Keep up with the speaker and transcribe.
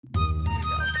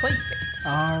Perfect.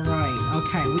 All right.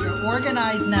 Okay. We are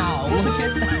organized now. Look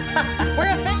at We're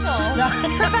official.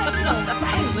 Professionals,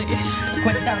 finally.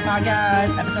 Quincy's Tavern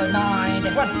Podcast, episode 9.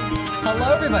 Take 1.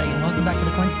 Hello, everybody, and welcome back to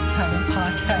the Quincy's Tavern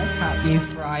Podcast. Happy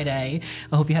Friday.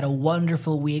 I hope you had a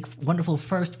wonderful week, wonderful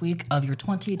first week of your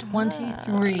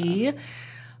 2023.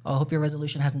 I hope your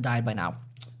resolution hasn't died by now.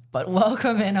 But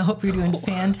welcome in. I hope you're doing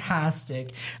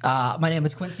fantastic. My name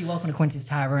is Quincy. Welcome to Quincy's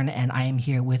Tavern, and I am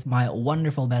here with my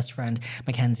wonderful best friend,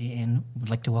 Mackenzie, and would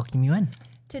like to welcome you in.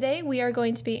 Today, we are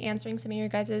going to be answering some of your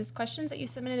guys' questions that you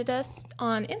submitted us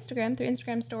on Instagram through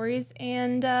Instagram stories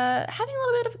and having a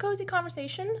little bit of a cozy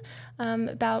conversation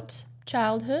about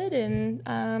childhood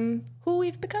and who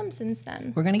we've become since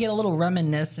then. We're going to get a little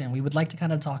reminiscent. We would like to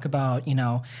kind of talk about,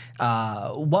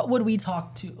 what would we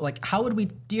talk to, like, how would we,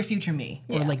 dear future me,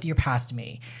 or like dear past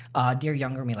me, dear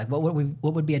younger me, like what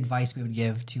would be advice we would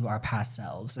give to our past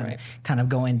selves and kind of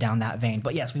going down that vein.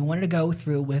 But yes, we wanted to go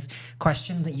through with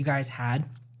questions that you guys had.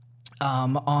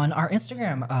 On our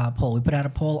Instagram poll. We put out a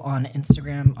poll on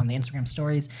Instagram, on the Instagram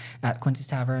stories at Quincy's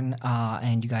Tavern,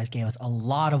 and you guys gave us a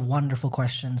lot of wonderful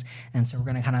questions, and so we're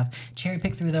going to kind of cherry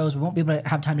pick through those. We won't be able to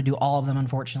have time to do all of them,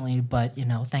 unfortunately, but,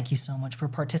 thank you so much for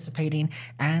participating,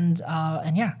 and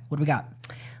yeah, what do we got?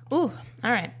 Ooh,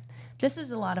 all right. This is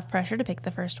a lot of pressure to pick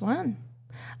the first one.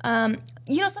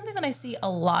 Something that I see a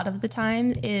lot of the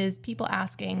time is people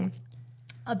asking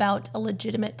about a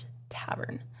legitimate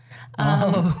tavern.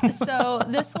 So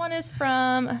this one is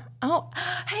from,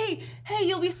 hey,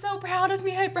 you'll be so proud of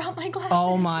me. I brought my glasses.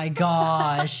 Oh my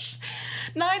gosh.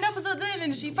 9 episodes in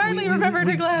and she finally remembered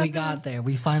her glasses. We got there.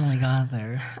 We finally got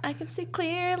there. I can see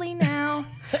clearly now.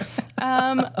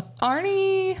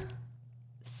 Arnie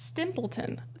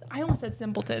Stimpleton. I almost said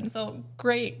simpleton, so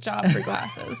great job for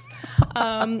glasses.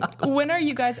 When are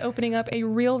you guys opening up a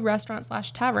real restaurant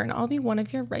 / tavern? I'll be one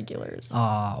of your regulars.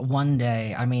 One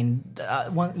day. I mean,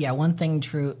 one thing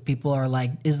true, people are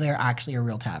like, is there actually a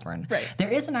real tavern? Right. There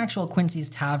is an actual Quincy's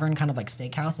Tavern, kind of like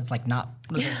steakhouse. It's like not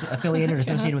affiliated or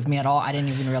associated with me at all. I didn't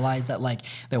even realize that like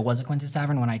there was a Quincy's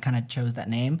Tavern when I kind of chose that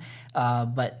name.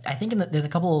 But I think there's a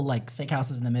couple like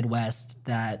steakhouses in the Midwest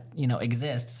that,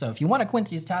 exist. So if you want a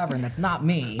Quincy's Tavern, that's not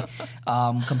me.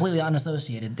 Completely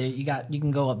unassociated. You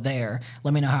can go up there.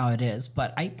 Let me know how it is.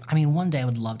 But I mean, one day I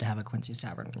would love to have a Quincy's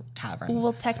Tavern.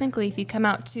 Well, technically, if you come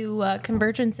out to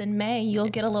Convergence in May, you'll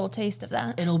get a little taste of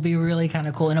that. It'll be really kind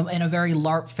of cool in a very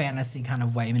LARP fantasy kind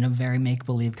of way, in a very make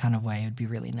believe kind of way. It'd be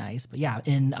really nice. But yeah,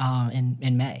 in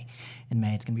May,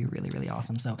 it's gonna be really, really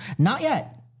awesome. So not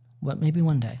yet. What? Maybe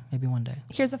one day.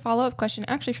 Here's a follow-up question,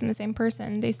 actually from the same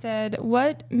person. They said,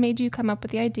 "What made you come up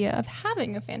with the idea of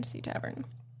having a fantasy tavern?"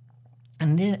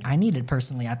 I needed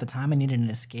personally at the time. I needed an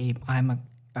escape.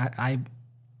 I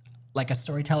like a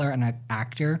storyteller and an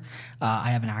actor.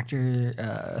 I have an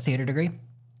actor theater degree.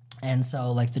 And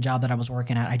so, like, the job that I was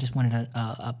working at, I just wanted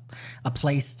a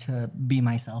place to be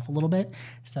myself a little bit.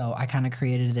 So I kind of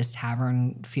created this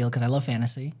tavern feel because I love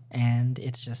fantasy, and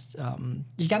it's just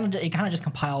it kind of just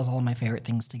compiles all of my favorite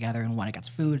things together in one. It got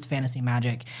food, fantasy,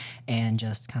 magic, and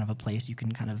just kind of a place you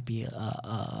can kind of be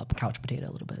a couch potato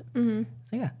a little bit. Mm-hmm.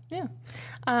 So yeah.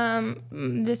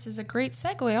 This is a great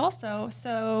segue, also.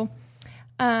 So.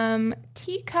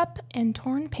 Teacup and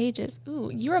Torn Pages. Ooh,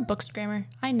 you're a bookstagrammer.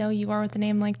 I know you are with a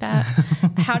name like that.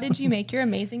 How did you make your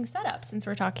amazing setup, since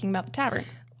we're talking about the tavern?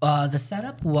 The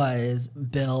setup was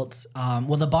built,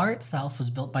 the bar itself was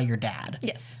built by your dad.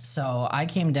 Yes. So I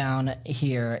came down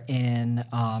here in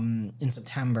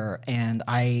September, and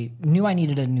I knew I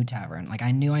needed a new tavern. Like, I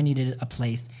knew I needed a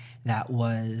place that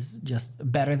was just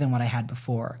better than what I had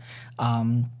before.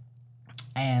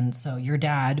 And so your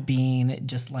dad, being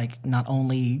just like not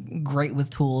only great with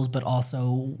tools, but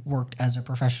also worked as a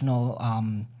professional,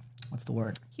 what's the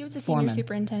word? He was a senior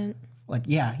superintendent. Like,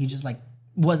 yeah, he just like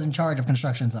was in charge of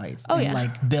construction sites. Oh, and, yeah.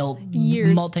 like built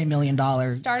Years. multi-million-dollar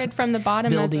Started from the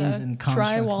bottom buildings as a and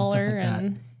drywaller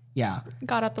and yeah,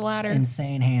 got up the ladder.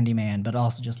 Insane handyman, but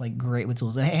also just like great with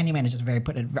tools. And handyman is just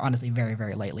honestly very,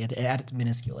 very lightly at its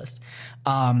minusculest.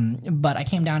 But I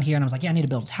came down here and I was like, yeah, I need to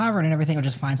build a tavern and everything. I'll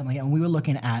just find something. And we were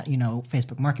looking at,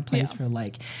 Facebook Marketplace for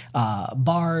like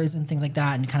bars and things like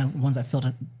that, and kind of ones that fit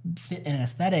in an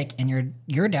aesthetic. And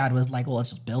your dad was like, well, let's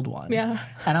just build one. Yeah.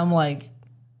 And I'm like,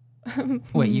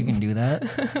 wait, you can do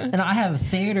that? And I have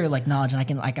theater like knowledge,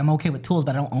 and I'm okay with tools,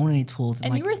 but I don't own any tools.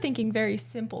 And you were thinking very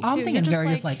simple too. I'm thinking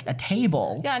just like a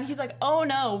table. Yeah, and he's like, oh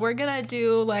no, we're gonna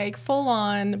do like full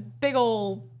on big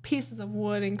old pieces of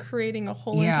wood and creating a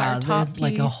whole entire top there's piece.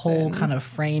 Like a whole kind of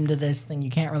frame to this thing.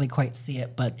 You can't really quite see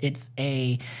it, but it's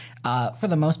for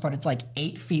the most part, it's like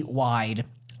 8 feet wide.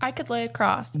 I could lay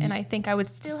across, and I think I would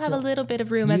still have a little bit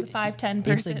of room as a 5'10"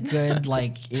 person. It's a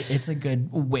good it's a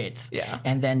good width. Yeah.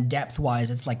 And then depth wise,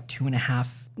 it's like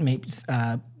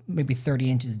 2.5, maybe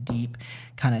 30 inches deep,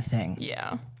 kind of thing.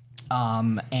 Yeah.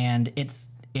 And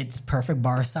it's perfect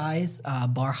bar size,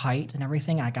 bar height, and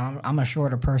everything. Like I'm a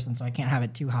shorter person, so I can't have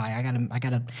it too high. I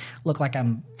gotta look like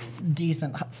I'm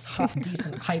decent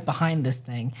height behind this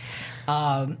thing.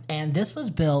 And this was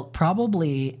built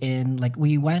probably in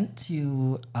we went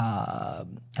to I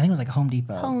think it was like Home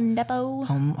Depot. Home Depot.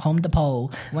 Home Depot.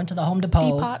 Went to the Home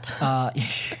Depot. Got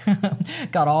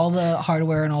all the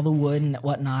hardware and all the wood and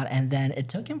whatnot, and then it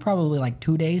took him probably like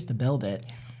 2 days to build it.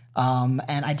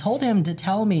 And I told him to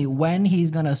tell me when he's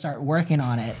going to start working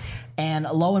on it. And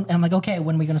I'm like, okay,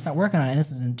 when are we going to start working on it? And this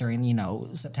isn't during,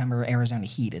 September, Arizona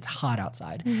heat. It's hot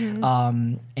outside.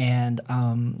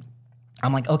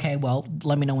 I'm like, okay, well,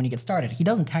 let me know when you get started. He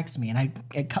doesn't text me, and I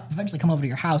eventually come over to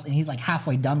your house, and he's like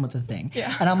halfway done with the thing.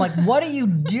 Yeah. And I'm like, what are you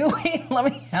doing? Let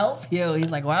me help you.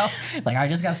 He's like, well, I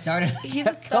just got started. He's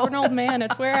a stubborn old man.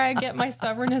 It's where I get my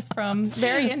stubbornness from.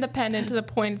 Very independent to the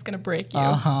point it's going to break you.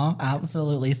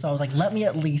 Absolutely. So I was like, let me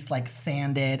at least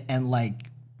sand it and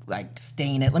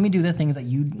stain it. Let me do the things that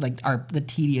you are the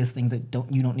tedious things that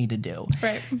you don't need to do.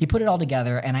 Right. He put it all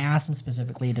together, and I asked him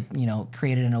specifically to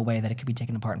create it in a way that it could be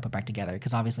taken apart and put back together,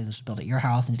 because obviously this was built at your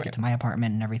house and to get to my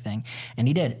apartment and everything. And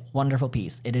he did. Wonderful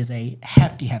piece. It is a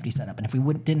hefty setup, and if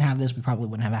we didn't have this, we probably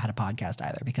wouldn't have had a podcast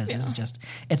either, because this is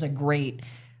it's a great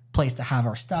place to have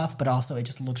our stuff, but also it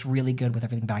just looks really good with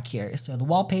everything back here. So the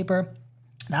wallpaper.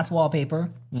 That's wallpaper,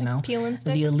 Peel and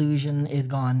stick. The illusion is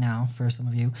gone now for some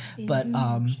of you. But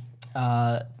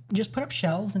just put up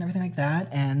shelves and everything like that.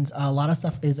 And a lot of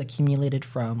stuff is accumulated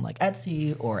from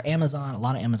Etsy or Amazon, a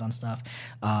lot of Amazon stuff.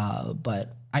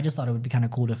 But I just thought it would be kind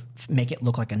of cool to make it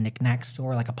look like a knick-knack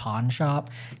store, like a pawn shop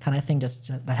kind of thing,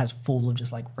 just that has full of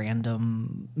just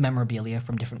random memorabilia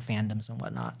from different fandoms and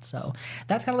whatnot. So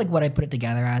that's kind of what I put it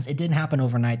together as. It didn't happen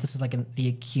overnight. This is the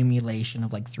accumulation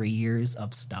of 3 years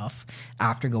of stuff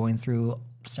after going through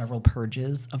several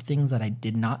purges of things that I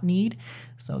did not need.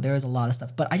 So there is a lot of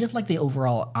stuff, but I just like the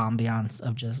overall ambiance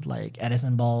of just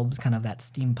Edison bulbs, kind of that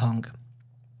steampunk,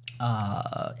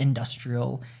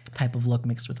 industrial type of look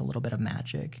mixed with a little bit of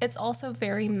magic. It's also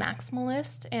very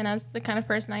maximalist, and as the kind of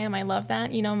person I am, I love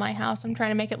that. My house, I'm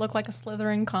trying to make it look like a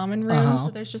Slytherin common room,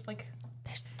 so there's just there's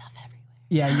stuff everywhere.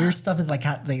 Yeah, your stuff is that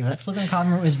Slytherin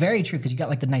common room is very true, because you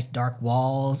got the nice dark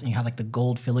walls, and you have the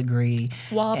gold filigree.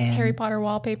 Harry Potter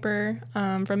wallpaper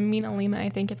from Mina Lima. I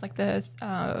think it's this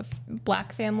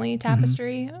black family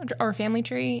tapestry or family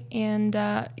tree. And,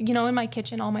 in my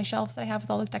kitchen, all my shelves that I have with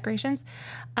all those decorations,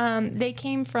 they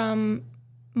came from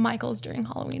Michael's during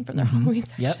Halloween from their Halloween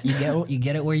section. Yep, you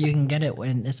get it where you can get it,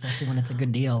 especially when it's a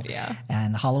good deal. Yeah.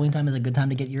 And Halloween time is a good time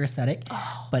to get your aesthetic.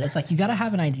 Oh. But it's you got to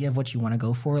have an idea of what you want to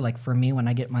go for. For me, when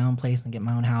I get my own place and get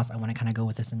my own house, I want to kind of go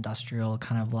with this industrial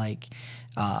kind of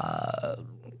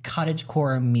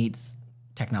cottagecore meets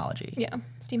technology. Yeah,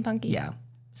 steampunky. Yeah.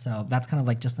 So that's kind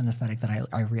of just an aesthetic that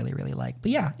I really, really like.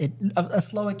 But yeah, a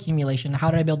slow accumulation.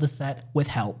 How did I build this set? With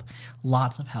help.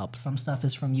 Lots of help. Some stuff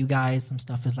is from you guys. Some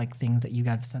stuff is things that you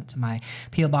guys sent to my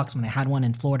P.O. box when I had one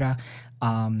in Florida,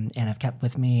 and I've kept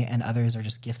with me. And others are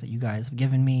just gifts that you guys have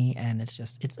given me. And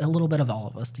it's a little bit of all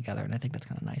of us together. And I think that's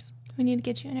kind of nice. We need to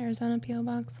get you an Arizona P.O.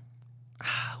 box.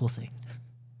 We'll see.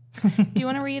 Do you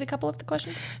want to read a couple of the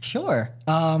questions? Sure.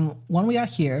 One we got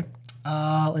here.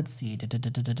 Let's see. From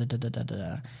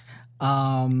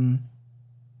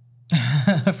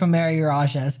Mary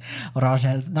Rajes.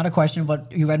 Not a question,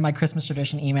 but you read my Christmas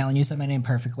tradition email and you said my name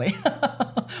perfectly.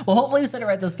 Well, hopefully you said it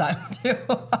right this time too.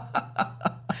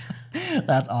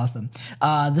 That's awesome.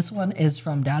 This one is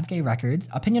from Dad's Gay Records.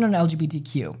 Opinion on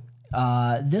LGBTQ.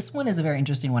 This one is a very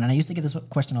interesting one, and I used to get this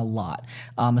question a lot,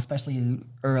 especially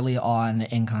early on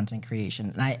in content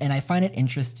creation. And I find it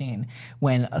interesting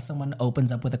when someone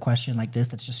opens up with a question like this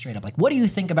that's just straight up what do you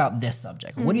think about this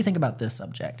subject? What do you think about this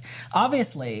subject?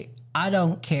 Obviously, I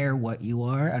don't care what you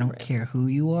are. I don't care who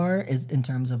you are in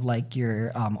terms of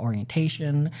your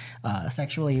orientation,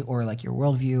 sexually, or your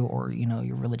worldview, or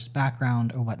your religious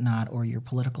background or whatnot, or your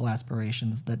political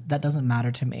aspirations. That doesn't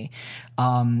matter to me.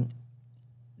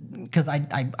 Because I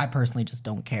personally just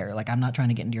don't care. I'm not trying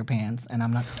to get into your pants, and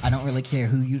I don't really care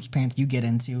whose pants you get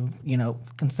into,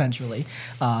 consensually.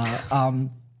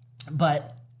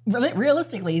 But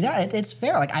realistically, it's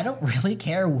fair. I don't really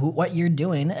care what you're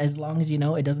doing, as long as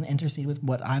it doesn't intercede with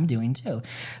what I'm doing too.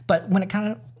 But when it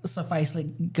kind of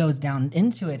sufficiently goes down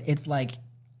into it, it's I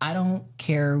don't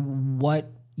care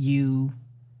what you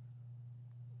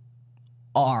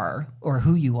are or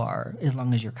who you are as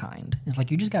long as you're kind. It's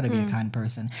like you just got to be a kind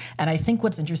person. And I think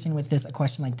what's interesting with this, a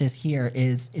question like this here,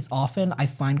 is it's often I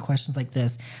find questions like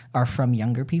this are from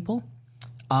younger people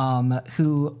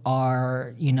who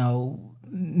are, you know,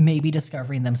 maybe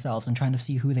discovering themselves and trying to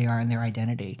see who they are and their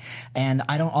identity. And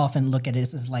I don't often look at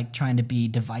it as like trying to be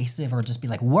divisive or just be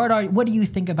like, what do you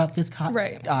think about this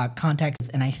context?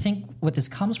 And I think what this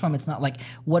comes from, it's not like,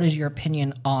 what is your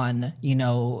opinion on, you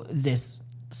know, this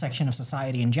section of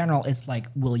society in general? It's like,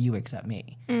 will you accept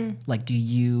me? Like, do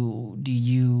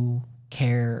you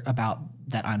care about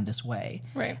that I'm this way?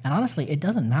 Right. And honestly, it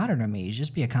doesn't matter to me.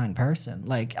 Just be a kind person.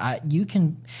 Like you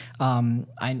can,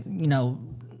 you know,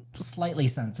 slightly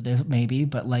sensitive maybe,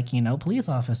 but like, you know, police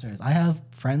officers. I have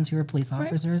friends who are police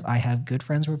officers. I have good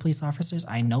friends who are police officers.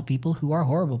 I know people who are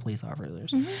horrible police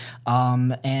officers.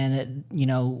 And, you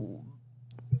know,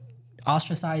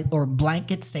 ostracize or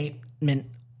blanket statement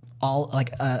all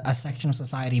like a section of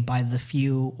society by the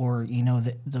few or, you know,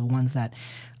 the ones that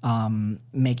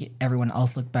make everyone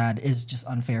else look bad is just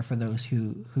unfair for those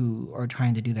who are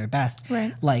trying to do their best.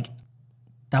 Right. Like,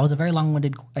 that was a very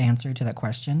long-winded answer to that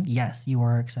question. Yes, you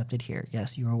are accepted here.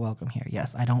 Yes, you are welcome here.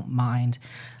 Yes, I don't mind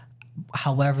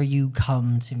however you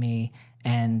come to me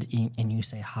and you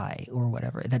say hi or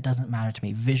whatever. That doesn't matter to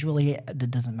me. Visually,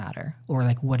 it doesn't matter. Or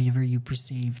like whatever you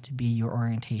perceive to be your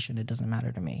orientation, it doesn't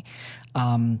matter to me.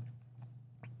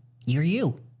 You're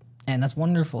you, and that's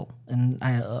wonderful. And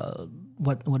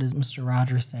what does Mr.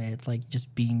 Rogers say? It's like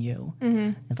just being you.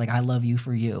 It's like I love you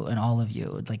for you and all of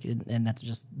you. It's like, and that's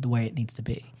just the way it needs to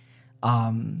be.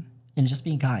 And just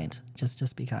being kind.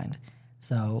 Just be kind.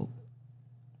 So,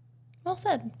 well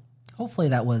said. Hopefully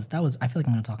that was. I feel like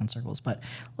I'm going to talk in circles, but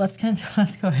let's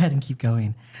go ahead and keep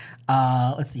going.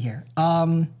 Let's see here.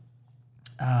 Oh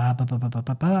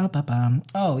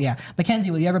yeah, Mackenzie,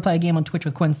 will you ever play a game on Twitch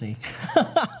with Quincy?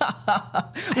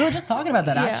 We were just talking about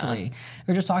that actually.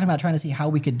 We were just talking about trying to see how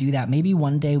we could do that. Maybe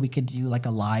one day we could do like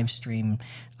a live stream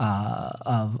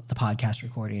of the podcast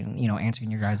recording, you know,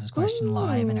 answering your guys' question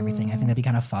live and everything. I think that'd be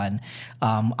kind of fun.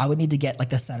 I would need to get like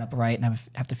the setup right, and I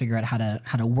have to figure out how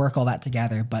to work all that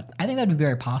together. But I think that'd be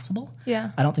very possible.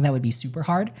 Yeah. I don't think that would be super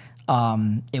hard.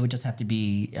 It would just have to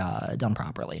be done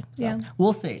properly. So yeah.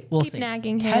 We'll see. Keep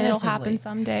nagging him, and it'll happen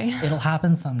someday. It'll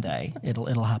happen someday.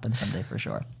 It'll happen someday for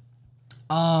sure.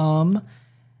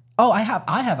 Oh, I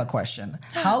have a question.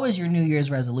 How is your New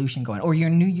Year's resolution going, or your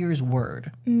New Year's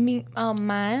word? Mine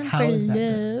How for is love.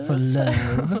 that for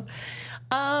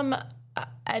love?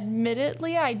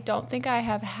 Admittedly, I don't think I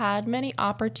have had many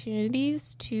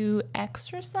opportunities to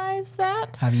exercise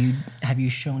that. Have you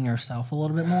shown yourself a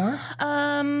little bit more?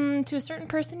 To a certain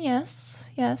person, yes.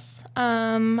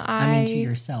 I mean to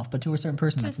yourself, but to a certain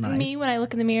person, just that's nice. me when I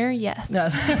look in the mirror, yes. Yeah,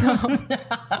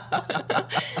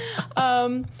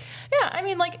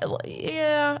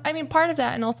 I mean, part of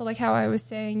that, and also like how I was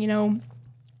saying, you know,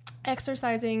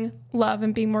 exercising love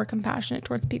and being more compassionate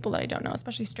towards people that I don't know,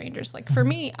 especially strangers. Like for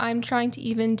me, I'm trying to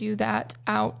even do that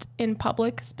out in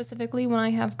public, specifically when I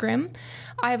have Grim.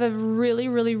 I have a really,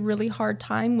 really, really hard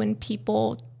time when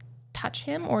people touch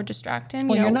him or distract him.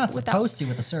 Well, you're not supposed to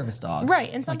with a service dog.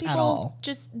 Right. And some people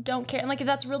just don't care. And like,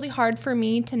 that's really hard for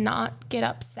me to not get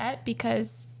upset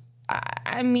because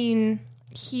I mean,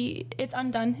 it's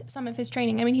undone some of his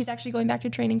training. I mean, he's actually going back to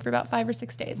training for about 5 or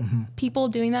 6 days. People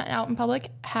doing that out in public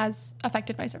has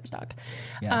affected my service dog.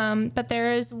 Yeah. But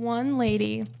there is one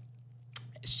lady,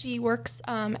 she works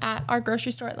at our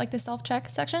grocery store at like the self-check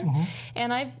section.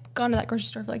 And I've gone to that grocery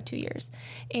store for like 2 years.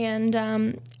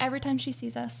 And every time she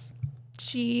sees us,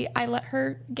 I let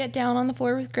her get down on the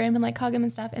floor with Grim and like hug him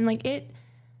and stuff. And like this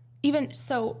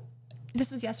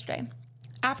was yesterday.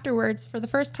 Afterwards, for the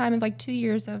first time in like 2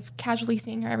 years of casually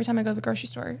seeing her, every time I go to the grocery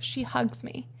store, she hugs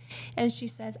me. And she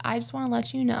says, I just want to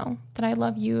let you know that I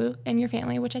love you and your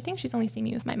family, which I think she's only seen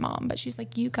me with my mom. But she's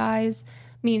like, you guys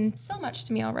mean so much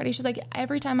to me already. She's like,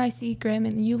 every time I see Grim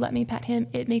and you let me pet him,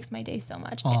 it makes my day so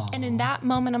much. And in that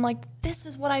moment, I'm like, this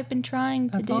is what I've been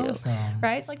trying to do. Awesome.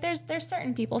 Right? It's like there's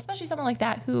certain people, especially someone like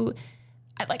that who...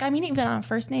 even on a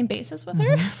first name basis with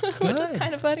her, which is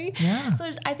kind of funny. Yeah. So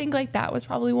I think like that was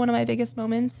probably one of my biggest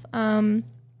moments.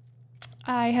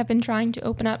 I have been trying to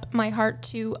open up my heart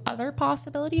to other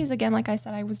possibilities. Again, like I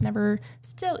said,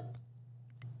 still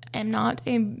am not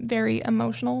a very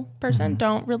emotional person.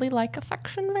 Don't really like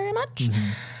affection very much.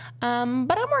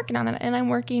 But I'm working on it, and I'm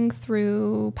working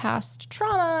through past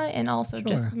trauma and also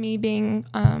just me being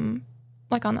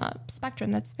like on the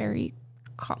spectrum that's very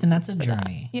And that's a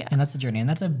journey. Yeah. And that's a journey. And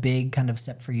that's a big kind of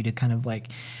step for you to kind of like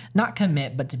not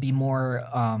commit, but to be more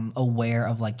aware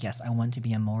of like, yes, I want to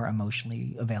be a more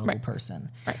emotionally available person.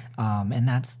 Right. And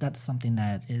that's something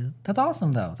that's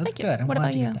awesome though. That's good. I'm What glad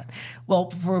about you you? get that. Well,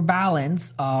 for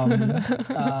balance,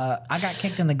 I got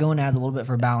kicked in the gonads a little bit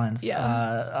for balance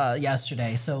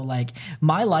yesterday. So like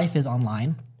my life is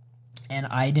online. And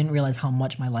I didn't realize how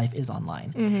much my life is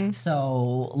online.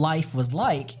 So life was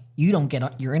like, you don't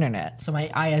get your internet. So my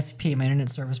ISP, my internet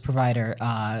service provider,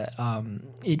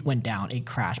 it went down. It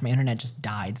crashed. My internet just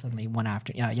died suddenly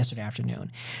yesterday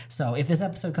afternoon. So if this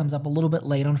episode comes up a little bit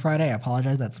late on Friday, I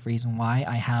apologize. That's the reason why.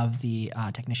 I have the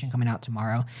technician coming out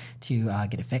tomorrow to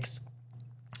get it fixed.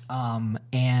 So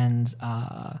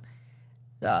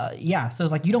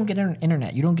it's like, you don't get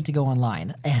internet, you don't get to go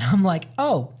online. And I'm like,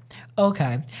 oh,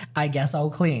 okay, I guess I'll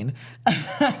clean.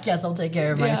 I guess I'll take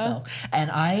care of myself. And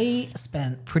I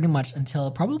spent pretty much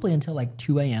until like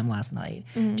 2 a.m. last night,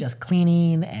 just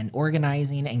cleaning and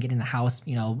organizing and getting the house,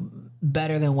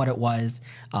 better than what it was.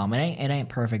 It ain't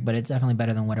perfect, but it's definitely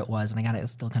better than what it was. And I got to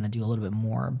still kind of do a little bit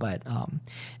more. But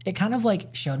it kind of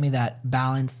like showed me that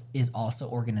balance is also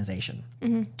organization.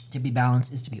 To be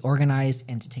balanced is to be organized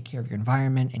and to take care of your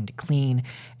environment and to clean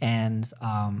and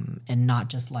not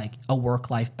just like a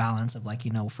work-life balance of like,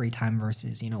 free time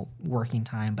versus, working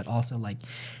time, but also like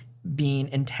being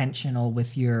intentional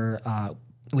with your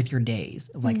days.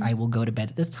 Like I will go to bed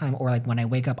at this time, or like when I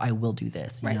wake up, I will do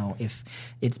this. If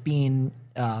it's being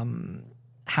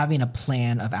having a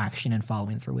plan of action and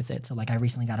following through with it. So like I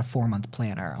recently got a 4-month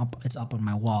planner. It's up on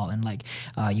my wall, and like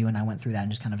you and I went through that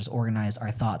and just kind of just organized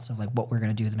our thoughts of like what we're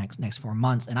gonna do the next 4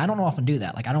 months. And I don't often do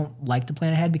that. Like I don't like to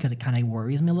plan ahead because it kind of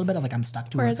worries me a little bit. Of like I'm stuck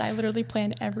to Whereas I literally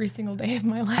plan every single day of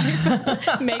my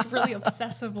life, make really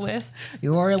obsessive lists.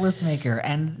 You are a list maker,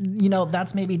 and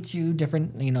that's maybe two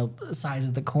different sides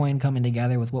of the coin coming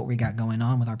together with what we got going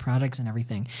on with our projects and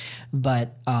everything.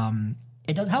 But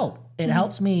it does help. It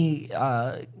helps me,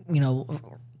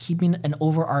 keeping an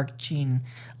overarching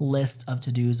list of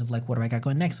to-dos of like, what do I got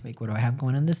going next week? What do I have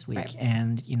going on this week? Right.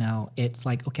 And, it's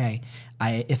like, okay,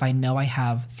 if I know I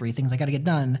have 3 things I got to get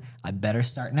done, I better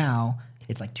start now.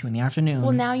 It's like 2 p.m.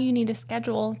 Well, now you need to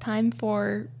schedule time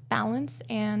for balance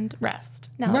and rest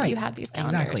now that you have these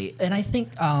calendars. Exactly. And I think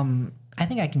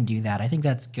I can do that. I think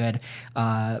that's good.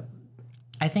 I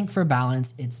think for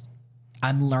balance,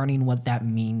 I'm learning what that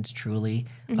means truly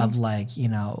of like,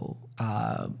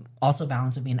 also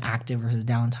balance of being active versus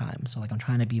downtime. So like I'm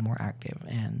trying to be more active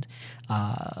and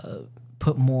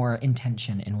put more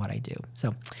intention in what I do.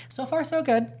 So far so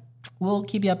good. We'll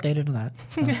keep you updated on that.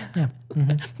 So, yeah.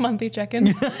 Monthly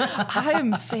check-ins. I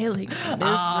am failing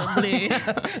miserably.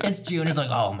 It's June. It's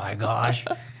like, oh my gosh.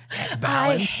 Heck I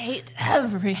balance. hate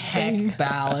everything. Heck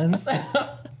balance.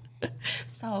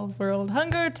 Solve world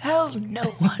hunger, tell no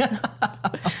one.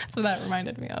 That's what that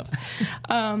reminded me of.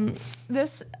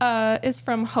 This is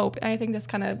from Hope, and I think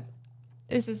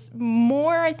this is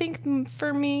more, I think,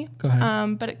 for me. Go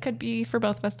ahead. But it could be for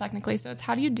both of us technically. So it's,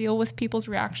 how do you deal with people's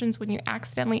reactions when you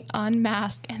accidentally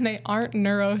unmask and they aren't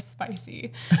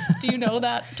neurospicy? Do you know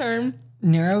that term?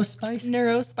 Neurospicy?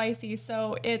 Neurospicy.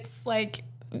 So it's like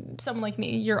someone like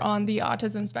me, you're on the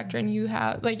autism spectrum. You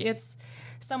have like, it's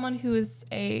someone who's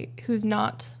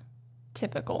not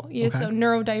typical. Yeah, so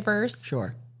neurodiverse.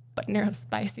 Sure. But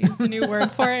neurospicy is the new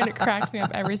word for it, and it cracks me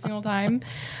up every single time.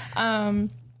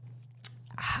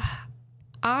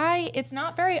 It's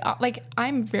not very, like,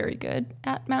 I'm very good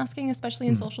at masking, especially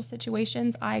in social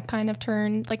situations. I kind of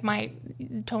turn, like, my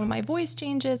tone of my voice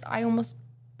changes. I almost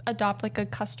adopt like a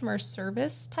customer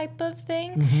service type of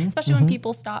thing, especially when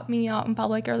people stop me out in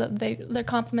public or they're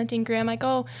complimenting Graham. I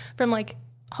go from like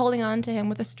holding on to him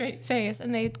with a straight face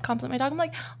and they compliment my dog. I'm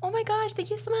like, oh my gosh, thank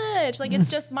you so much. Like,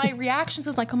 it's just my reactions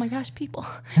is like, oh my gosh, people,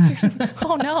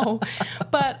 oh no.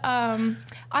 But I'm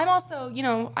also,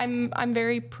 I'm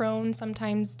very prone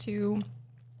sometimes to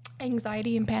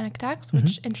anxiety and panic attacks,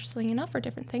 which interestingly enough are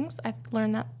different things. I've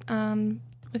learned that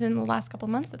within the last couple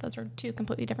of months that those are 2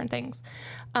 completely different things.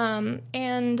 Sometimes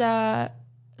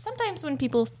when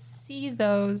people see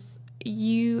those,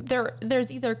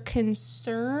 there's either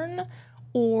concern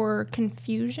or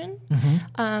confusion.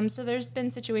 So there's been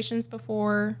situations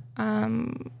before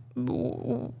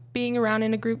being around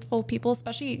in a group full of people,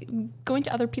 especially going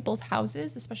to other people's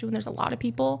houses, especially when there's a lot of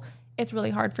people. It's really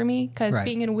hard for me because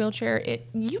being in a wheelchair,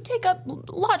 you take up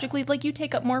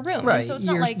more room. Right. And so it's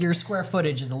not like your square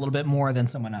footage is a little bit more than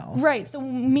someone else. Right. So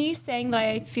me saying that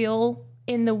I feel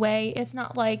in the way, it's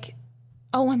not like,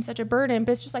 oh, I'm such a burden,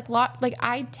 but it's just like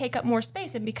I take up more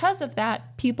space. And because of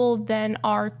that, people then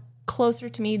are closer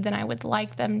to me than I would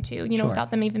like them to, you know,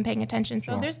 without them even paying attention.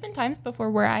 So there's been times before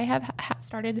where I have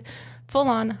started full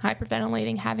on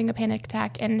hyperventilating, having a panic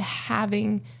attack, and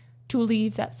having to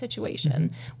leave that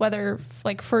situation, whether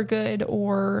like for good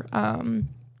or,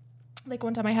 like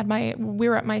one time we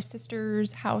were at my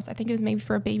sister's house. I think it was maybe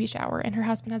for a baby shower, and her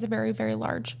husband has a very, very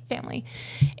large family,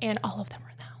 and all of them were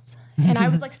in the house. And I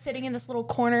was like sitting in this little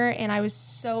corner, and I was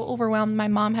so overwhelmed. My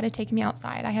mom had to take me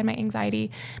outside. I had my anxiety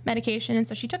medication, and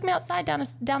so she took me outside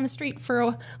down the street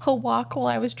for a walk while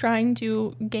I was trying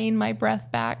to gain my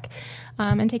breath back,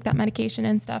 and take that medication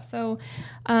and stuff. So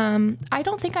I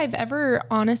don't think I've ever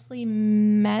honestly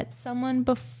met someone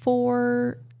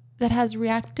before that has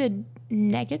reacted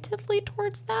negatively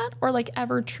towards that, or like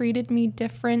ever treated me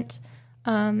different,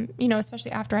 you know,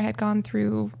 especially after I had gone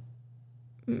through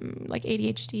like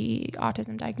ADHD,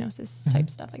 autism diagnosis type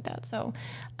stuff like that. So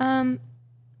I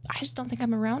just don't think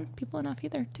I'm around people enough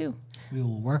either too. We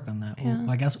will work on that. Yeah.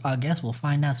 Well, I guess we'll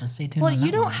find out, so stay tuned. Well,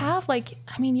 you don't have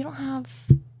you don't have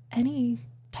any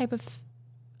type of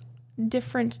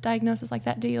different diagnosis like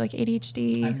that, do you? Like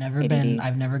ADHD?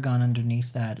 I've never gone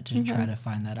underneath that to try to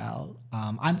find that out.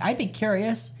 I'd be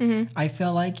curious. I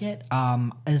feel like it.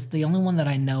 Is the only one that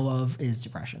I know of is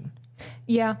depression.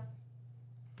 Yeah.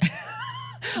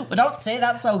 But don't say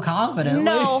that so confidently.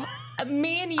 No,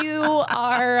 me and you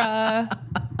are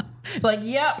like,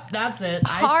 yep, that's it.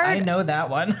 I know that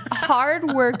one.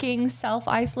 Hardworking,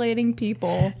 self-isolating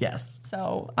people. Yes.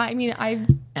 So, I mean, I've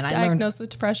diagnosed with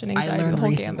depression, anxiety, the whole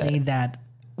recently gambit. That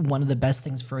one of the best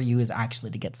things for you is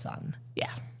actually to get sun.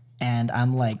 Yeah. And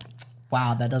I'm like,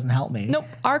 wow, that doesn't help me. Nope.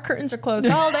 Our curtains are closed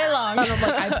all day long.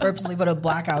 I purposely put up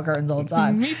blackout curtains all the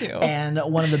time. Me too. And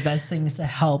one of the best things to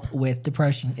help with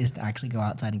depression is to actually go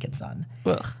outside and get sun.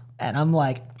 Ugh. And I'm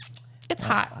like, it's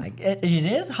hot. Like, it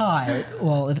is hot.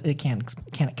 Well, it can't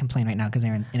complain right now because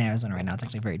they're in Arizona right now. It's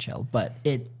actually very chill. But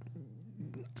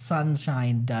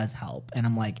sunshine does help. And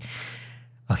I'm like,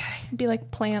 okay. Be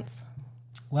like plants.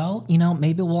 Well, you know,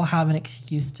 maybe we'll have an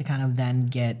excuse to kind of then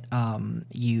get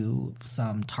you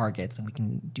some targets, and we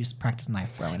can do some practice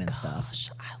knife throwing and stuff.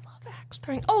 I love axe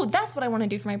throwing. Oh, that's what I want to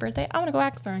do for my birthday. I want to go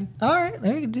axe throwing. All right,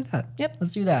 there you can do that. Yep.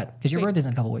 Let's do that because your birthday's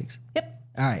in a couple weeks. Yep.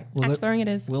 All right. Axe throwing it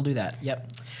is. We'll do that.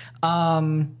 Yep.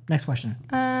 Next question.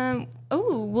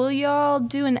 Will y'all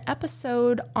do an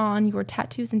episode on your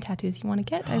tattoos and tattoos you want to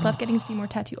get? I love getting to see more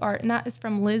tattoo art. And that is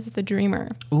from Liz the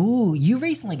Dreamer. Ooh, you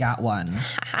recently got one.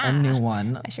 A new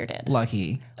one. I sure did.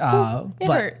 Lucky. It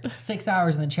hurt. 6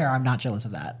 hours in the chair, I'm not jealous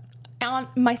of that. On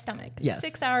my stomach. Yes.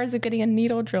 6 hours of getting a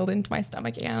needle drilled into my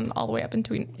stomach and all the way up in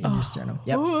your sternum.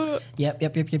 Yep.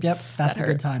 That's a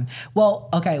good time. Well,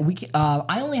 okay.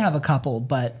 I only have a couple,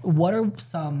 but what are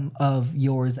some of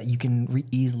yours that you can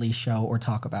easily show or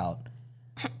talk about?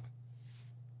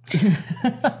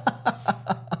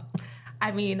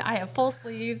 I mean, I have full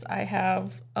sleeves. I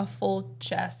have a full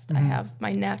chest. I have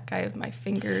my neck. I have my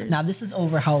fingers. Now, this is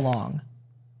over how long?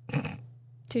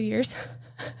 2 years.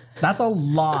 That's a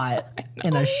lot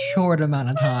in a short amount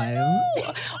of time.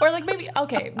 Or like maybe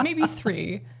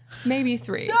three. Maybe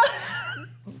three.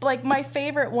 Like my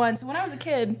favorite ones, when I was a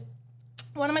kid,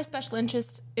 one of my special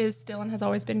interests is still and has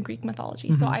always been Greek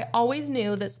mythology. So I always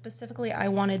knew that specifically I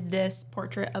wanted this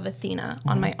portrait of Athena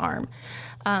on my arm.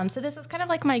 So this is kind of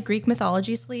like my Greek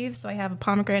mythology sleeve. So I have a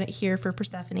pomegranate here for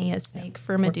Persephone, a snake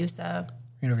for Medusa.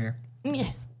 Right over here.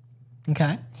 Yeah.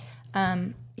 Okay.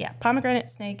 Pomegranate,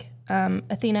 snake,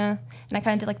 Athena, and I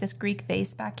kind of did like this Greek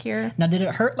vase back here. Now, did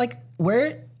it hurt? Like,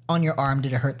 where on your arm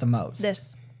did it hurt the most?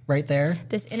 This. Right there?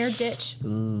 This inner ditch.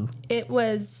 Ooh. It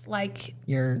was like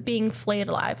being flayed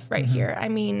alive right here. I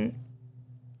mean...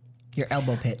 Your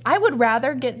elbow pit. I would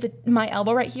rather get my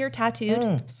elbow right here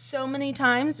tattooed so many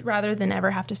times rather than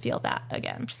ever have to feel that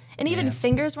again. And even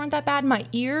fingers weren't that bad. My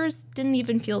ears didn't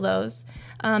even feel those.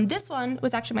 This one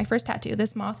was actually my first tattoo.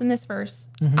 This moth in this verse,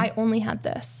 I only had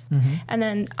this. And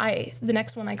then the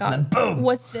next one I got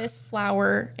was this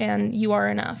flower and You Are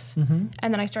Enough. And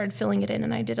then I started filling it in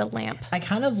and I did a lamp. I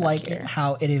kind of like it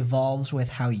how it evolves with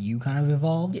how you kind of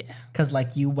evolved. Yeah. Because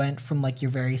like you went from like your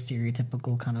very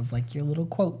stereotypical kind of like your little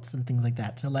quotes and things like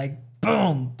that to like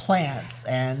boom, plants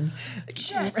and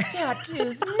chest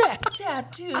tattoos, neck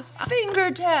tattoos,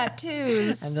 finger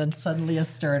tattoos. And then suddenly a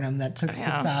sternum that took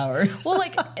 6 hours. Well,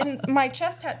 like in my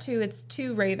chest tattoo, it's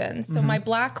 2 ravens. So my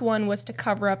black one was to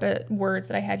cover up words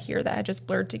that I had here that had just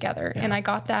blurred together. Yeah. And I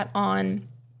got that on,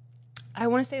 I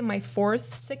want to say my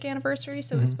 4th sick anniversary.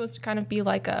 So it was supposed to kind of be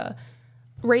like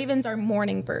ravens are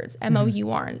mourning birds,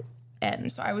 M-O-U-R-N.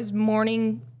 So I was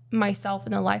mourning myself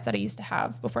and the life that I used to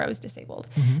have before I was disabled.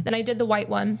 Then I did the white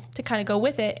one to kind of go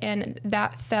with it, and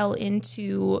that fell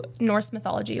into Norse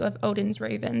mythology of Odin's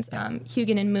ravens,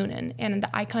 Hugin and Munin, and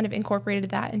I kind of incorporated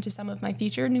that into some of my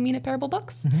future Numina Parable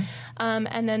books.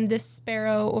 And then this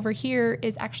sparrow over here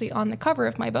is actually on the cover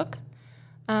of my book.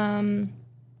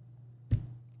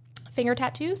 Finger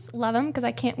tattoos, love them because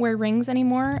I can't wear rings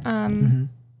anymore. I'm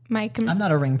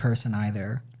not a ring person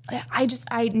either.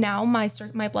 Now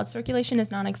my blood circulation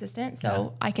is non-existent,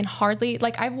 so I can hardly,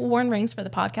 like, I've worn rings for the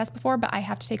podcast before, but I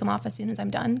have to take them off as soon as I'm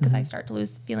done because I start to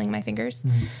lose feeling in my fingers.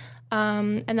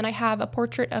 And then I have a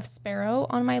portrait of sparrow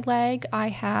on my leg. I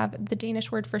have the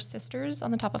Danish word for sisters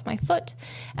on the top of my foot.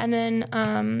 And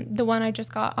then the one I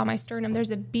just got on my sternum,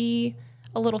 there's a bee,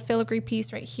 a little filigree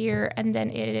piece right here. And then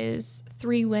it is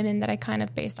 3 women that I kind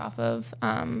of based off of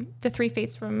the 3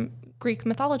 fates from Greek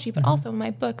mythology, but also in my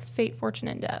book, Fate, Fortune,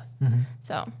 and Death.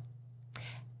 So,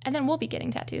 and then we'll be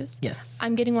getting tattoos. Yes.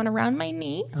 I'm getting one around my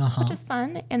knee, which is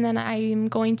fun. And then I'm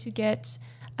going to get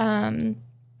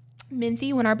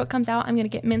Minthy. When our book comes out, I'm going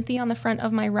to get Minthy on the front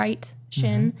of my right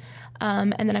shin.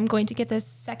 And then I'm going to get the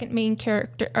main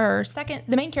character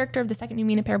of the second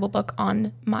Numina Parable book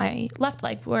on my left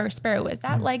leg, where Sparrow is.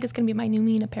 That leg is going to be my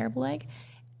Numina Parable leg.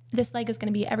 This leg is going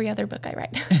to be every other book I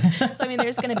write. So, I mean,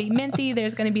 there's going to be Minthy.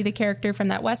 There's going to be the character from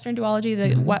that Western duology,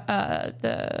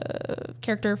 the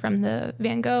character from the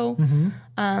Van Gogh. In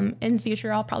the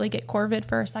future, I'll probably get Corvid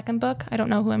for a second book. I don't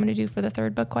know who I'm going to do for the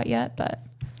third book quite yet, but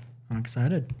I'm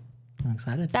excited.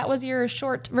 That was your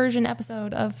short version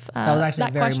episode of that was actually that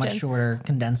a very question. much shorter,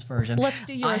 condensed version. Let's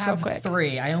do yours real quick.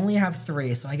 3. I only have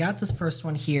 3. So I got this first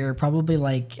one here probably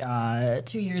like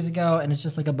 2 years ago, and it's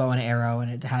just like a bow and arrow,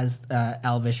 and it has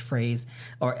Elvish phrase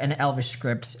or an Elvish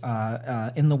script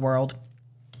in the world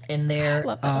in there. I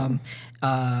love that one.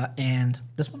 And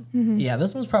this one,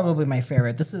 this one's probably my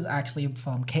favorite. This is actually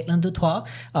from Caitlin Dutois,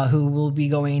 who we'll be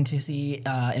going to see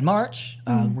in March.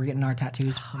 We're getting our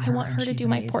tattoos from I want her to she's do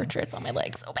amazing. my portraits on my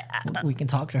legs so bad. We can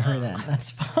talk to her then.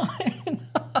 That's fine.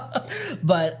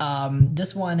 But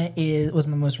this one was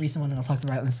my most recent one, and I'll talk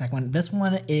about it in the second one. This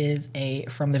one is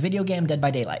from the video game Dead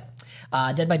by Daylight.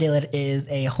 Dead by Daylight is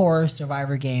a horror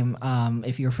survivor game.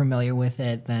 If you're familiar with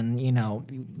it, then you know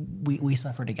we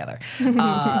suffer together.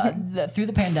 Through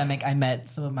the pandemic, I met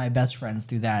some of my best friends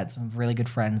through that. Some really good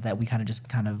friends that we kind of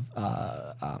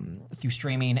through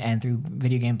streaming and through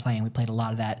video game playing. We played a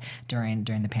lot of that during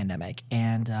the pandemic,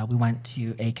 and we went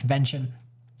to a convention.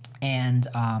 And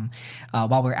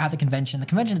while we were at the convention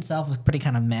itself was pretty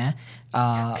kind of meh.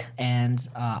 And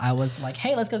I was like,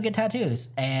 hey, let's go get tattoos.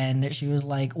 And she was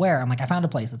like, where? I'm like, I found a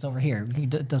place. It's over here. He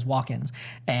does walk-ins.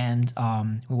 And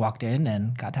we walked in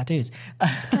and got tattoos.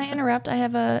 Can I interrupt? I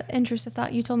have a intrusive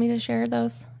thought. You told me to share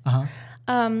those.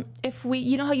 If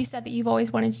you know how you said that you've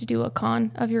always wanted to do a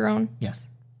con of your own? Yes.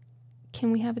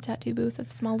 Can we have a tattoo booth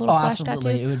of small little flash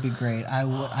absolutely. tattoos? It would be great. I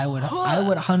would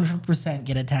 100%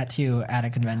 get a tattoo at a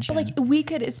convention. But like we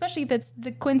could, especially if it's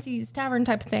the Quincy's Tavern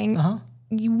type of thing,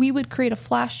 we would create a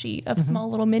flash sheet of small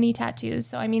little mini tattoos.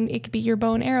 So I mean, it could be your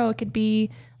bow and arrow, it could be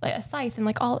like a scythe, and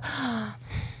like all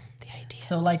the ideas.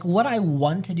 So like what I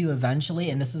want to do eventually,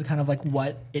 and this is kind of like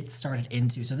what it started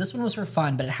into. So this one was for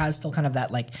fun, but it has still kind of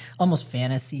that like almost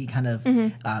fantasy kind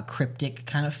of cryptic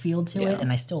kind of feel to it,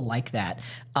 and I still like that.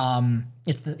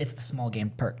 It's the small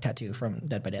game perk tattoo from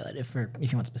Dead by Daylight if you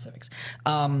want specifics.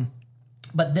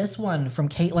 But this one from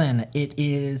Caitlin, it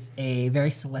is a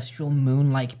very celestial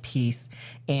moon-like piece,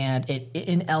 and it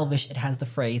in Elvish it has the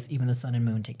phrase "Even the sun and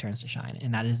moon take turns to shine,"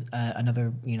 and that is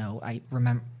another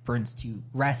remembrance to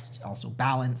rest, also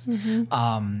balance,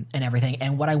 and everything.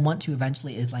 And what I want to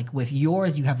eventually is like with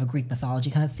yours, you have a Greek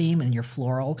mythology kind of theme, and you're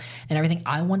floral and everything.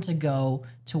 I want to go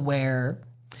to where,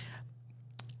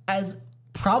 as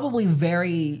probably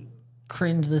very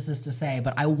cringe this is to say,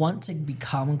 but I want to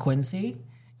become Quincy.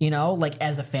 You know, like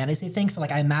as a fantasy thing. So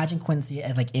like I imagine Quincy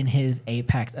as like in his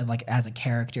apex of like as a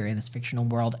character in this fictional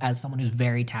world as someone who's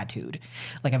very tattooed.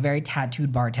 Like a very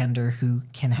tattooed bartender who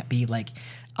can be like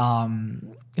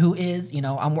who is, you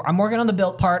know, I'm working on the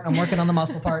built part, I'm working on the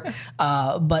muscle part,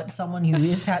 but someone who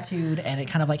is tattooed and it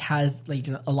kind of like has like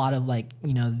a lot of like,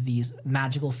 you know, these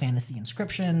magical fantasy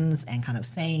inscriptions and kind of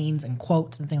sayings and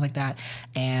quotes and things like that.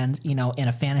 And, you know, in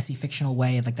a fantasy fictional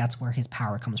way, like that's where his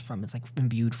power comes from. It's like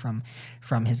imbued from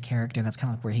his character. That's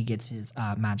kind of like where he gets his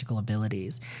magical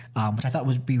abilities, which I thought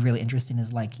would be really interesting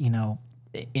is like, you know,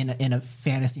 in a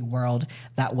fantasy world,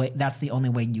 that way, that's the only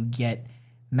way you get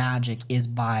magic is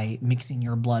by mixing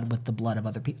your blood with the blood of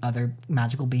other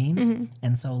magical beings.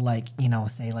 And so like, you know,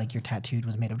 say like your tattooed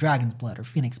was made of dragon's blood or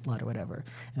phoenix blood or whatever,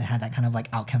 and it had that kind of like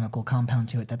alchemical compound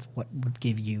to it, that's what would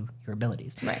give you your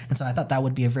abilities. Right. And so I thought that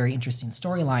would be a very interesting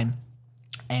storyline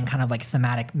and kind of like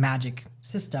thematic magic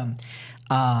system,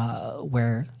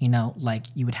 where, you know, like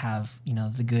you would have, you know,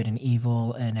 the good and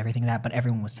evil and everything like that, but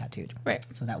everyone was tattooed. Right.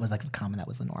 So that was like the common, that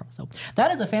was the norm. So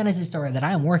that is a fantasy story that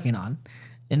I am working on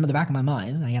in the back of my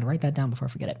mind, and I got to write that down before I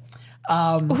forget it.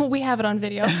 We have it on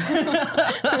video.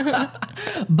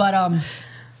 But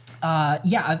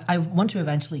yeah, I want to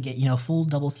eventually get, you know, full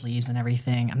double sleeves and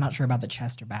everything. I'm not sure about the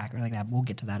chest or back or like that. We'll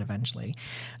get to that eventually.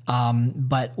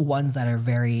 But ones that are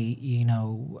very, you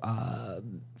know,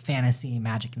 fantasy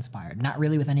magic inspired, not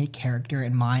really with any character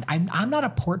in mind. I'm not a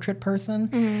portrait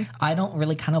person. I don't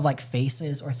really kind of like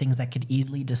faces or things that could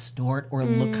easily distort or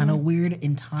look kind of weird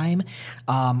in time.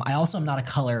 I also am not a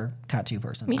color tattoo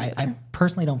person. I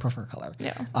personally don't prefer color.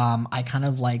 Yeah. I kind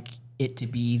of like it to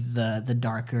be the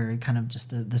darker, kind of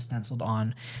just the stenciled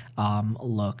on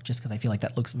look, just because I feel like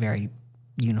that looks very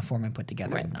uniform and put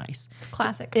together and nice.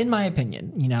 Classic. In my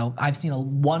opinion, you know, I've seen a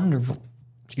wonderful,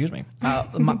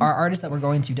 our artist that we're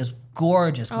going to does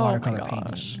gorgeous watercolor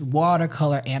painting,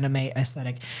 watercolor anime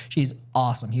aesthetic. She's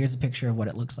awesome. Here's a picture of what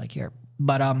it looks like here.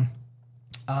 But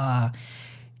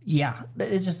yeah,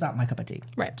 it's just not my cup of tea.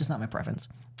 Right. Just not my preference.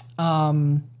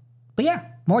 But yeah,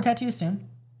 more tattoos soon.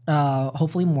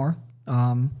 Hopefully more.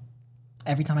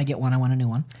 Every time I get one, I want a new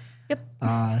one. Yep.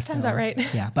 Sounds about right.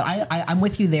 Yeah, but I'm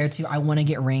with you there too. I want to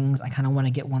get rings. I kind of want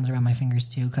to get ones around my fingers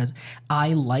too, because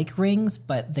I like rings,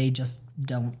 but they just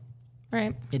don't.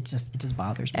 Right. It just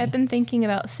bothers me. I've been thinking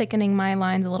about thickening my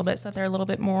lines a little bit so that they're a little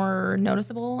bit more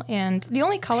noticeable. And the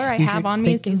only color I have on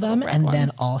me is these little red and ones. then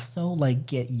also like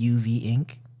get UV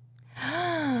ink.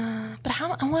 But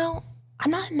well, I'm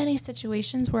not in many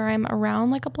situations where I'm around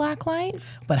like a black light.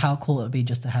 But how cool it would be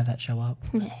just to have that show up.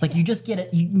 Like you just get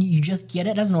it, you just get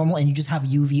it as normal, and you just have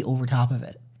UV over top of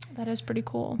it. That is pretty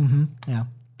cool. Yeah.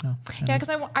 No, Yeah, because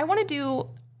I want to do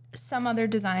some other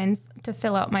designs to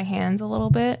fill out my hands a little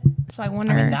bit. So I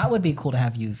wonder. I mean, that would be cool to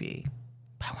have UV.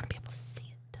 But I want to be able to see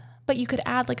it. But you could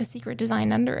add like a secret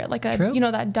design under it, like a True. you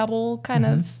know, that double kind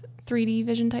of 3D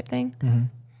vision type thing.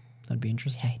 That'd be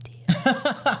interesting. The idea.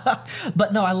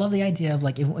 But no, I love the idea of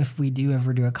like if we do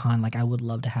ever do a con, like I would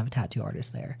love to have a tattoo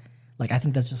artist there. Like I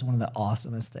think that's just one of the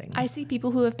awesomest things. I see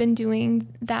people who have been doing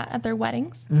that at their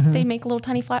weddings. They make little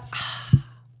tiny flaps.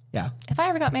 Yeah. If I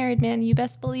ever got married, man, you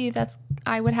best believe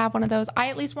I would have one of those. I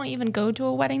at least won't even go to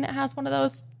a wedding that has one of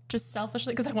those, just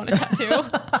selfishly because I want a tattoo.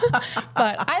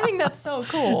 But I think that's so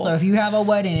cool. So if you have a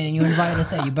wedding and you invite us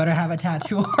there, you better have a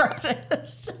tattoo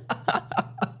artist.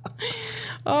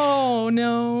 Oh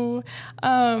no.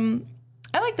 I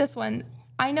like this one.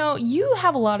 I know you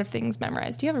have a lot of things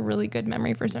memorized. You have a really good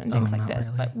memory for certain things like this.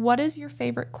 Really. But what is your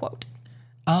favorite quote?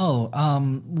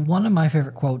 One of my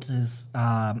favorite quotes is,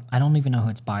 I don't even know who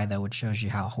it's by though, which shows you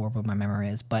how horrible my memory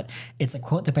is, but it's a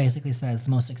quote that basically says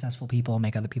the most successful people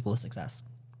make other people a success.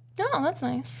 Oh, that's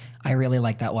nice. I really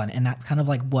like that one. And that's kind of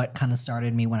like what kind of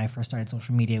started me when I first started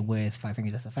social media with Five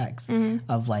Fingers SFX,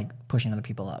 of like pushing other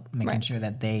people up, making sure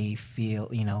that they feel,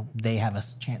 you know, they have a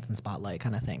chance in spotlight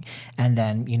kind of thing. And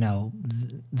then, you know,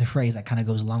 the phrase that kind of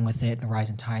goes along with it,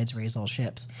 rising tides raise all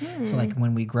ships. So like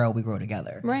when we grow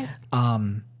together. Right.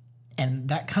 And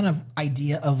that kind of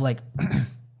idea of like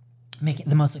making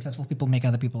the most successful people make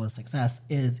other people a success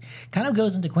is kind of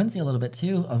goes into Quincy a little bit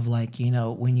too, of like, you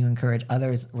know, when you encourage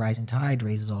others, rising tide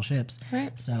raises all ships.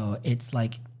 Right. So it's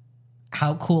like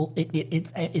how cool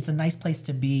it's a nice place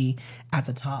to be at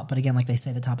the top, but again, like they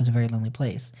say, the top is a very lonely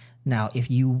place. Now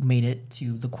if you made it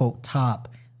to the quote top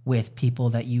with people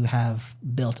that you have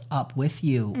built up with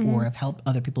you or have helped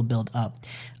other people build up,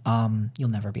 you'll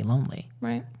never be lonely.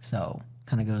 Right. So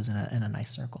kind of goes in a nice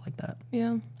circle like that.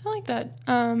 Yeah, I like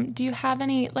that. Do you have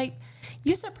any, like,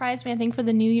 you surprised me, I think, for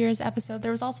the New Year's episode.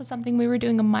 There was also something, we were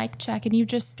doing a mic check and you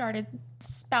just started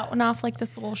spouting off like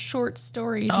this little short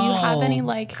story. Do you have any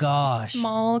like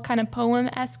small kind of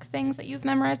poem-esque things that you've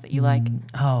memorized that you like?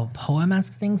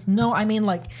 Poem-esque things? No, I mean,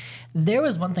 like, there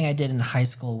was one thing I did in high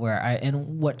school where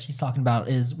and what she's talking about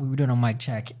is we were doing a mic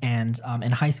check, and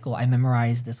in high school I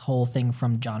memorized this whole thing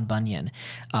from John Bunyan,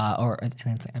 I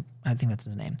think that's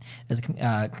his name. There's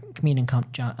a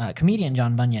comedian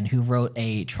John Bunyan who wrote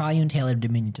a triune Tale of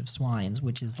Diminutive Swines,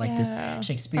 which is like this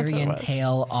Shakespearean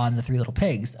tale on the Three Little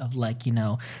Pigs of like, you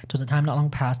know, 'twas a time not long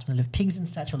past when there lived pigs in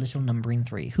stature little, numbering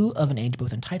 3, who of an age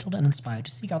both entitled and inspired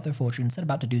to seek out their fortune set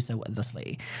about to do so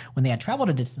thusly. When they had travelled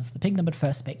a distance, the pig numbered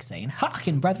first spake, saying,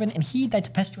 Hearken, brethren, and heed thy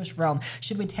tempestuous realm.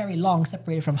 Should we tarry long,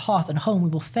 separated from hearth and home, we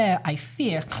will fare, I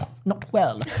fear, not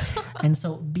well. And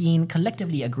so, being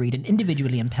collectively agreed and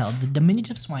individually impelled, the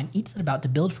diminutive swine eats it about to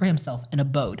build for himself an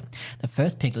abode. The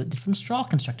first piglet did from straw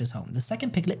construct his home. The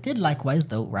second piglet did likewise,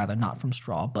 though rather not from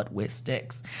straw, but with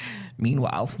sticks.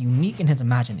 Meanwhile, unique in his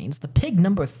imaginings, the pig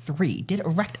number 3 did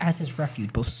erect as his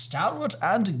refuge both stalwart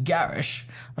and garish,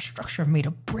 a structure made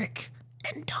of brick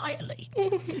entirely.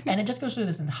 And it just goes through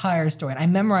this entire story, and I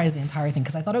memorized the entire thing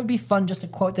because I thought it would be fun just to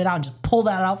quote that out and just pull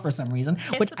that out for some reason.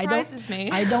 It surprises me.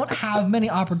 I don't have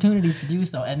many opportunities to do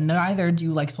so, and neither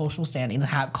do like social standings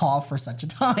call for such a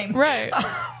time. Right.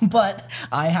 But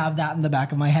I have that in the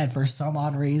back of my head for some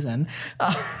odd reason.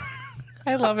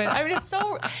 I love it. I mean,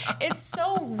 it's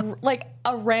so like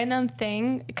a random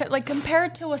thing, like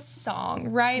compared to a song,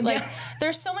 right? Like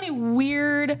there's so many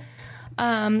weird,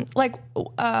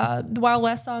 the Wild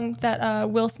West song that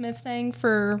Will Smith sang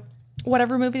for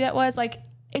whatever movie that was. Like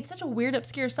it's such a weird,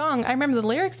 obscure song. I remember the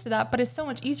lyrics to that, but it's so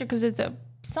much easier because it's a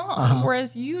song,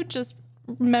 whereas you just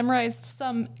memorized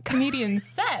some comedian's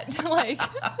set. Like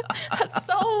that's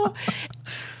so...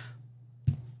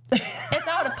 It's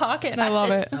out of pocket, and I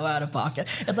love it. So out of pocket.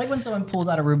 It's like when someone pulls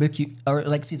out a Rubik's Cube, or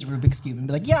like sees a Rubik's Cube and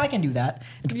be like, "Yeah, I can do that."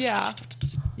 And yeah.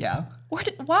 Yeah.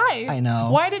 Why? I know.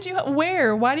 Why did you?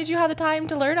 Where? Why did you have the time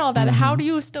to learn all that? How do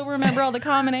you still remember all the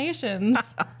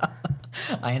combinations?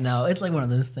 I know. It's like one of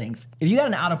those things. If you got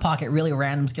an out of pocket, really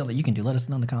random skill that you can do, let us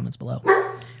know in the comments below.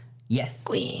 Yes.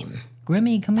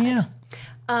 Grimmy, come here.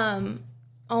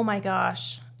 Oh my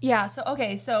gosh. Yeah. So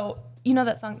okay. So you know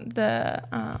that song,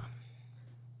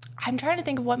 I'm trying to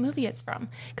think of what movie it's from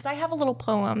because I have a little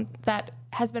poem that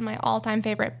has been my all-time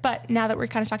favorite. But now that we're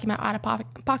kind of talking about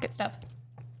out-of-pocket stuff,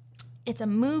 it's a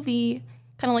movie,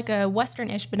 kind of like a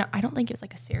Western-ish, but no, I don't think it was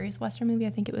like a serious Western movie. I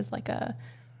think it was like a,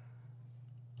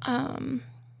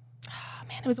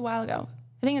 it was a while ago.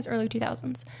 I think it's early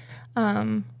 2000s.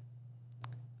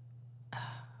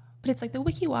 But it's like the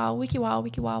Wiki Wild,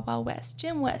 Wild West.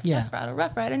 Jim West, Desperado,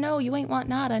 Rough Rider. No, you ain't want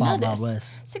nada. Know this. Wild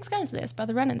West. 6 guns this,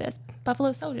 brother running this.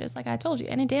 Buffalo soldiers, like I told you.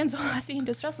 Any damsel I see in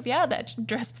distress will be out of that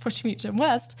dress before you meet Jim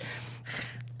West.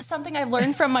 Something I've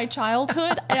learned from my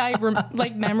childhood, and I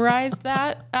memorized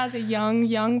that as a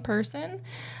young person.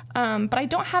 But I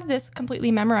don't have this completely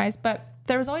memorized. But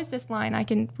there was always this line. I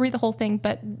can read the whole thing,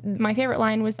 but my favorite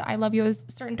line was that I love you as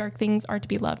certain dark things are to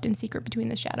be loved in secret between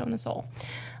the shadow and the soul.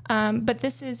 But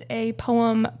this is a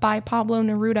poem by Pablo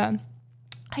Neruda.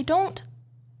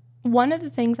 One of the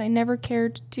things I never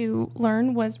cared to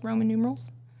learn was Roman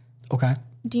numerals. Okay.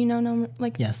 Do you know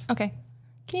Yes. Okay.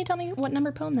 Can you tell me what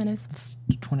number poem that is? It's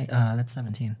 20. That's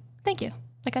 17. Thank you.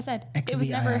 Like I said, X, it was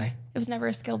V, never I. it was never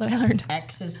a skill that I learned.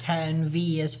 X is 10,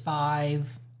 V is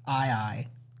 5, I.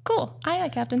 Cool. Aye,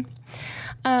 Captain.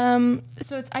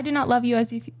 So it's, I do not love you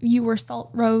as if you were salt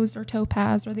rose or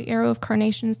topaz or the arrow of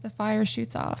carnations the fire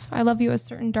shoots off. I love you as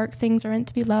certain dark things are meant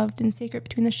to be loved in secret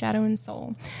between the shadow and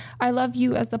soul. I love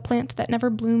you as the plant that never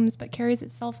blooms but carries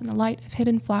itself in the light of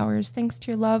hidden flowers. Thanks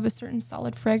to your love, a certain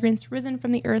solid fragrance risen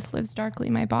from the earth lives darkly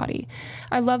in my body.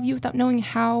 I love you without knowing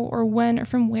how or when or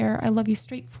from where. I love you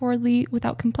straightforwardly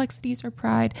without complexities or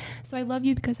pride. So I love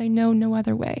you because I know no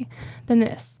other way than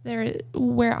this.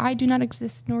 Where I do not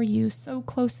exist nor you, so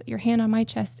close that your hand on my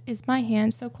chest is my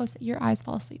hand, so close that your eyes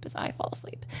fall asleep as I fall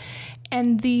asleep.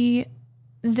 And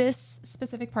this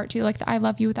specific part too, like the I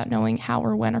love you without knowing how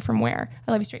or when or from where,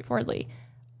 I love you straightforwardly,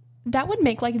 that would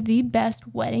make like the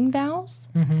best wedding vows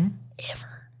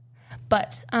ever.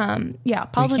 But yeah,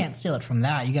 Pablo, you can't steal it from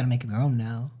that. You got to make it your own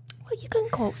now. Well, you can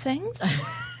quote things.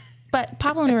 But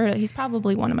Pablo Neruda, he's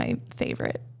probably one of my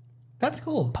favorite. That's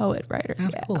cool. Poet writers.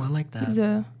 That's cool. I like that. He's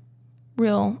a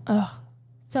real,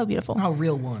 so beautiful. Oh,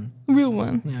 real one. Real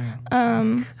one.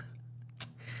 Yeah.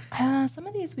 Some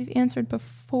of these we've answered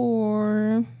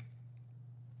before.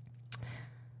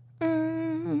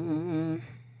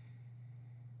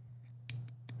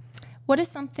 What is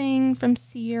something from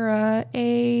Sierra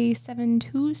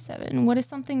A727? What is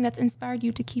something that's inspired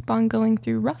you to keep on going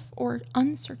through rough or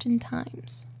uncertain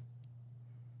times?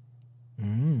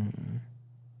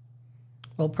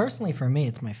 Well, personally, for me,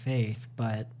 it's my faith,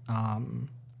 but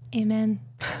Amen.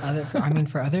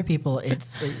 For other people,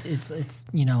 it's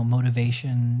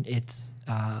motivation, it's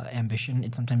ambition.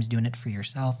 It's sometimes doing it for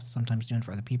yourself, sometimes doing it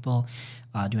for other people,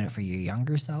 doing it for your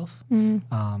younger self.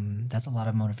 That's a lot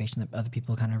of motivation that other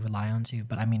people kind of rely on too.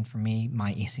 But I mean, for me,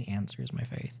 my easy answer is my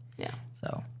faith. Yeah.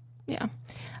 So Yeah.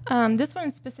 This one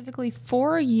is specifically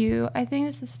for you. I think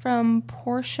this is from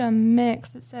Portia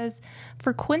Mix. It says,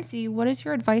 for Quincy, what is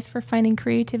your advice for finding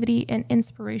creativity and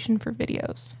inspiration for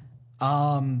videos?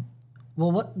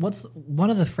 Well, what's one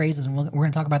of the phrases, and we're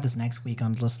going to talk about this next week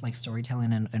on just like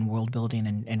storytelling and world building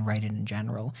and writing in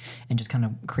general, and just kind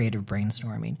of creative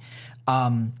brainstorming.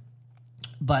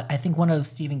 But I think one of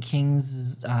Stephen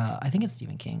King's,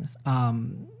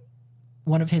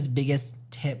 one of his biggest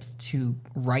tips to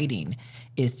writing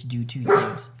is to do two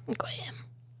things. Go ahead.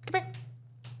 Come here.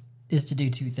 Is to do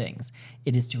two things.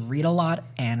 It is to read a lot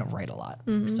and write a lot.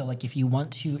 Mm-hmm. So like if you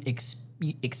want to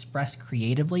express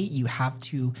creatively, you have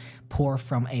to pour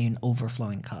from an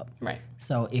overflowing cup. Right.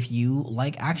 So if you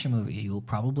like action movies, you'll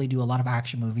probably do a lot of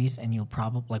action movies, and you'll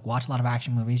probably like watch a lot of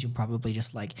action movies. You'll probably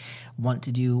just like want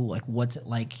to do like what's it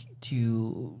like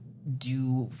to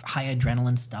do high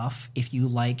adrenaline stuff. If you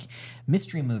like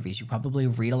mystery movies, you probably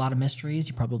read a lot of mysteries.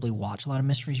 You probably watch a lot of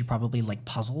mysteries. You probably like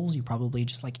puzzles. You probably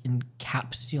just like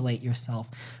encapsulate yourself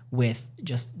with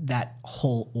just that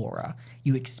whole aura.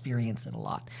 You experience it a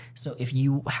lot. So if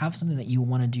you have something that you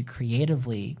want to do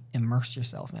creatively, immerse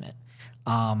yourself in it.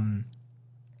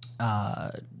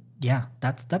 Yeah,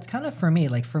 that's kind of for me.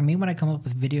 Like for me, when I come up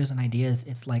with videos and ideas,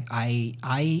 it's like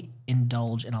I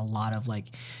indulge in a lot of like,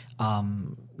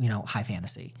 high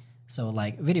fantasy. So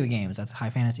like video games, that's a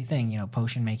high fantasy thing,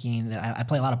 potion making. I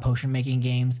play a lot of potion making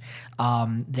games.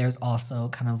 There's also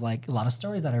kind of like a lot of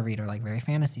stories that I read are like very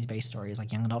fantasy based stories,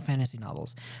 like young adult fantasy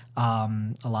novels. A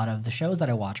lot of the shows that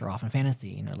I watch are often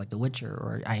fantasy, like The Witcher,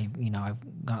 or I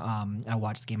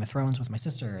watched Game of Thrones with my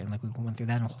sister, and like we went through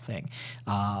that whole thing.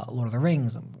 Lord of the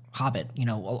Rings, Hobbit.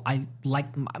 I like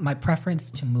my preference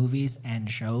to movies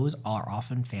and shows are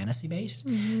often fantasy based.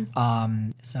 Mm-hmm.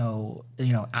 So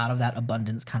out of that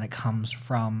abundance kind of comes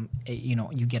from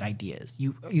you get ideas.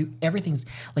 You everything's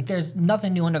like there's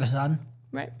nothing new under the sun.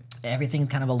 Right. Everything's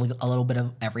kind of a little bit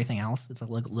of everything else. It's a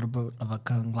little bit of a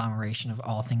conglomeration of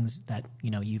all things that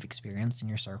you've experienced in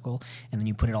your circle, and then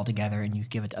you put it all together and you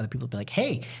give it to other people. Be like,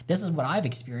 hey, this is what I've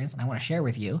experienced, and I want to share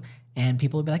with you. And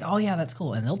people will be like, oh yeah, that's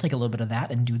cool, and they'll take a little bit of that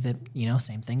and do the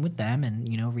same thing with them, and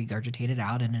regurgitate it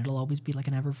out, and it'll always be like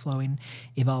an ever flowing,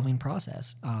 evolving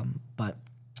process. But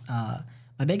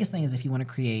my biggest thing is if you want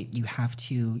to create, you have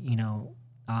to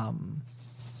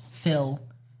fill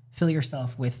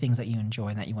yourself with things that you enjoy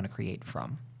and that you want to create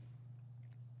from.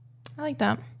 I like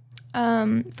that.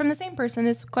 From the same person,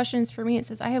 this question is for me. It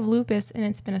says, I have lupus and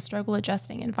it's been a struggle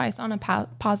adjusting. Advice on a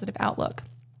positive outlook.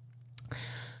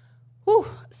 Whew.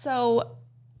 So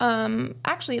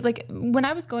actually, like when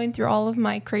I was going through all of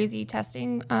my crazy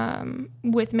testing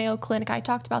with Mayo Clinic, I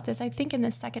talked about this. I think in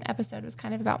the second episode was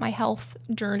kind of about my health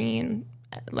journey and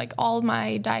like all of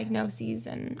my diagnoses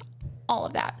and all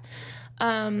of that.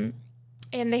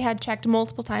 And they had checked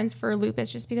multiple times for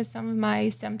lupus just because some of my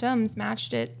symptoms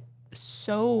matched it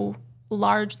so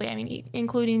largely. I mean,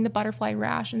 including the butterfly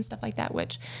rash and stuff like that,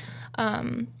 which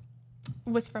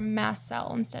was from mast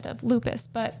cell instead of lupus.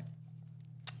 But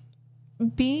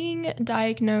being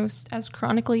diagnosed as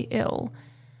chronically ill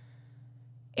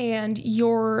and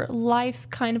your life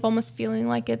kind of almost feeling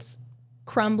like it's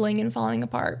crumbling and falling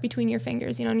apart between your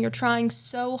fingers, and you're trying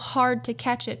so hard to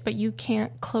catch it, but you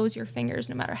can't close your fingers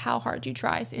no matter how hard you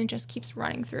try. And it just keeps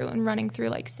running through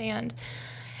like sand.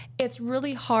 It's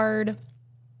really hard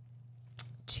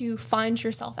to find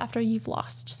yourself after you've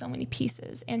lost so many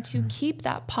pieces and to keep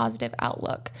that positive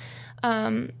outlook.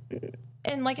 And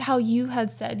like how you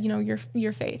had said,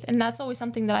 your faith. And that's always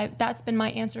something that's been my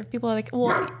answer. If people are like,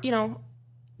 well,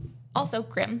 also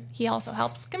Grim, he also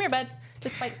helps. Come here, bud.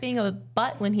 Despite being a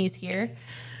butt when he's here,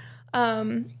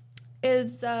 I've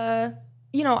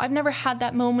never had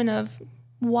that moment of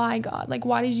why God, like,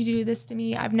 why did you do this to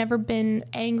me? I've never been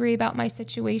angry about my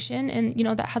situation. And,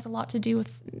 that has a lot to do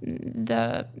with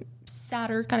the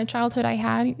sadder kind of childhood I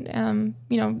had,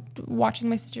 watching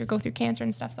my sister go through cancer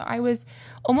and stuff. So I was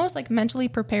almost like mentally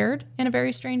prepared in a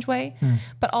very strange way,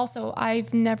 but also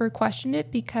I've never questioned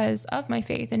it because of my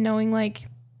faith and knowing like,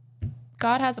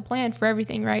 God has a plan for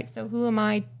everything, right? So who am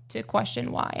I to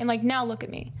question why? And like now look at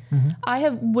me. Mm-hmm. I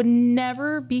would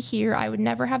never be here. I would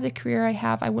never have the career I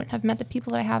have. I wouldn't have met the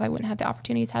people that I have. I wouldn't have the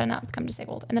opportunities had I not become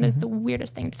disabled. And that is the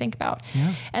weirdest thing to think about.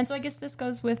 Yeah. And so I guess this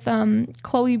goes with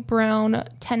Chloe Brown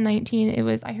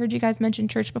 1019. I heard you guys mention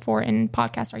church before in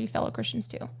podcast. Are you fellow Christians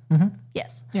too? Mm-hmm.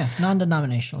 Yes. Yeah.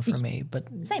 Non-denominational for me, but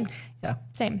same. Yeah.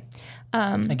 Same.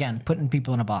 Again, putting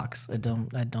people in a box. I don't.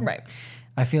 Right.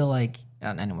 I feel like.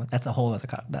 Anyway, that's a whole other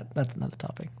that's another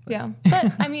topic. But. Yeah,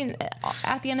 but I mean,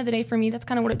 at the end of the day, for me, that's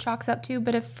kind of what it chalks up to.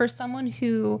 But if for someone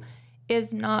who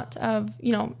is not of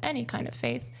any kind of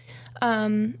faith,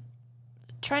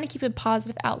 trying to keep a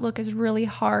positive outlook is really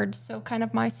hard. So kind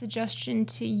of my suggestion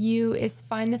to you is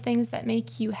find the things that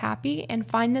make you happy and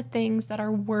find the things that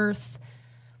are worth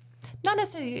not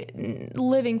necessarily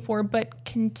living for, but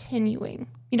continuing.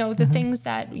 You know, the things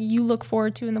that you look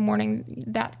forward to in the morning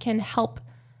that can help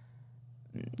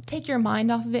take your mind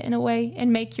off of it in a way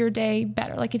and make your day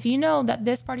better. Like if you know that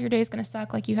this part of your day is going to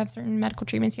suck, like you have certain medical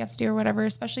treatments you have to do or whatever,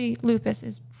 especially lupus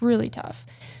is really tough.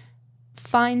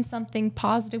 Find something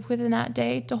positive within that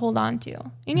day to hold on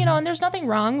to. And, you know, and there's nothing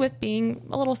wrong with being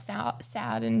a little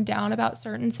sad and down about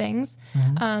certain things.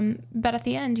 But at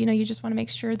the end, you know, you just want to make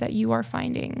sure that you are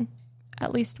finding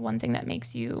at least one thing that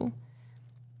makes you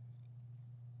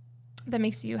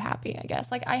happy, I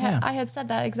guess. Like I had said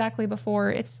that exactly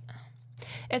before. It's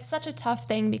such a tough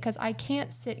thing because I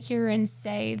can't sit here and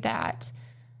say that,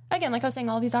 again, like I was saying,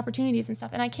 all these opportunities and stuff.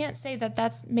 And I can't say that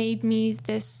that's made me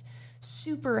this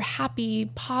super happy,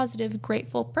 positive,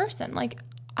 grateful person. Like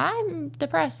I'm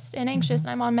depressed and anxious and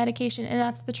I'm on medication and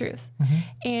that's the truth.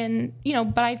 And, you know,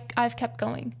 but I've kept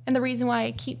going. And the reason why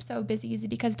I keep so busy is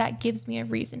because that gives me a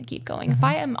reason to keep going. If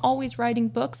I am always writing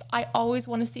books, I always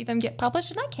want to see them get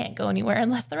published and I can't go anywhere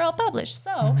unless they're all published.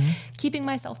 So keeping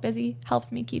myself busy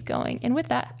helps me keep going. And with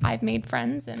that, I've made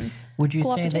friends and would you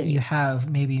say that you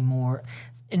have maybe more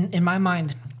in my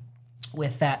mind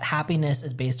with that happiness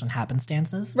is based on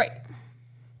happenstances? Right.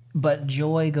 But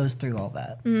joy goes through all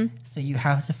that. So you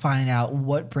have to find out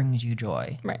what brings you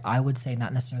joy. Right. I would say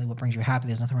not necessarily what brings you happy.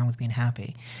 There's nothing wrong with being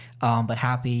happy. But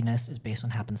happiness is based on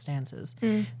happenstances.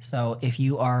 So if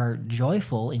you are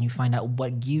joyful and you find out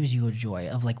what gives you a joy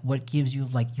of like what gives you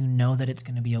like you know that it's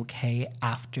going to be okay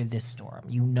after this storm.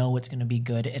 You know it's going to be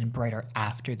good and brighter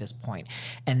after this point.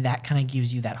 And that kind of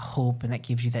gives you that hope and that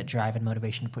gives you that drive and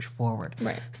motivation to push forward.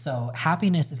 Right. So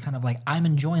happiness is kind of like I'm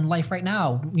enjoying life right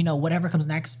now. You know, whatever comes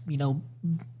next, you know,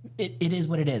 it is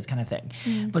what it is kind of thing.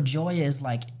 But joy is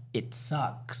like it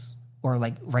sucks or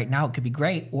like right now it could be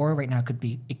great or right now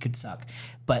it could suck.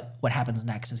 But what happens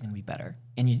next is going to be better.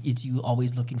 And it's you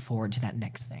always looking forward to that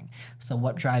next thing. So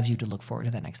what drives you to look forward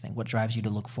to that next thing? What drives you to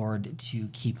look forward to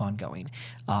keep on going?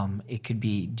 It could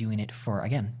be doing it for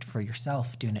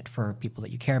yourself, doing it for people that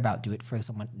you care about, do it for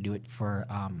someone, do it for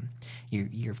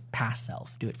your past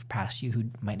self, do it for past you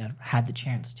who might not have had the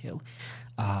chance to.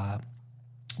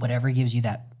 Whatever gives you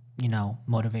that, you know,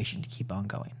 motivation to keep on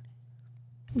going.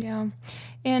 Yeah.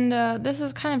 And this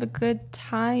is kind of a good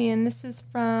tie-in. This is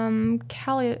from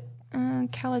Tana.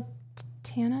 You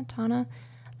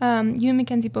and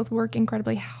Mackenzie both work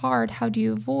incredibly hard. How do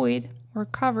you avoid or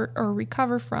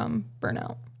recover from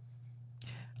burnout?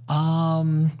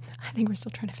 I think we're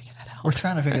still trying to figure that out. We're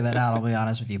trying to figure that out, I'll be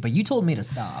honest with you. But you told me to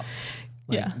stop.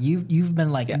 Like, you've been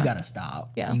like, you gotta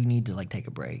stop. Yeah. You need to like take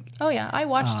a break. Oh yeah. I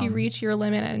watched you reach your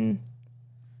limit and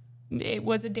it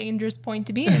was a dangerous point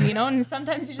to be in, you know, and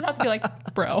sometimes you just have to be like,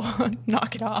 bro,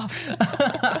 knock it off.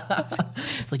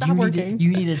 Stop working.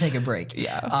 You need to take a break.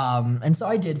 Yeah. And so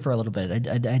I did for a little bit.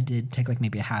 I did take like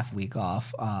maybe a half week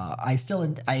off. I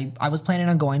was planning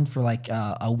on going for like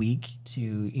a week to,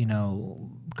 you know,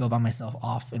 go by myself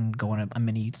off and go on a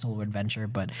mini solo adventure.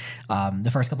 But the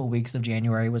first couple of weeks of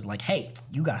January was like, hey,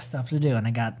 you got stuff to do. And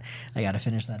I got to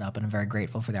finish that up. And I'm very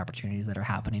grateful for the opportunities that are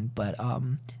happening. But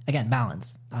again,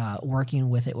 balance. Working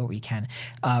with it where we can.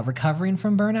 Recovering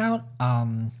from burnout,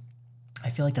 I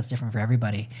feel like that's different for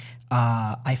everybody.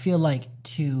 I feel like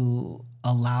to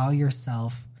allow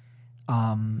yourself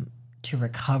to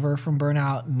recover from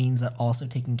burnout means that also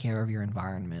taking care of your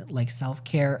environment. Like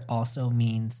self-care also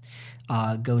means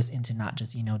goes into not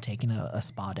just, you know, taking a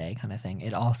spa day kind of thing.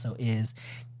 It also is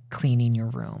cleaning your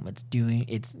room.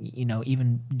 It's you know,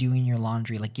 even doing your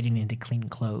laundry, like getting into clean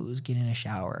clothes, getting a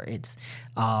shower. It's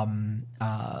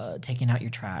taking out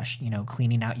your trash, you know,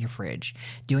 cleaning out your fridge,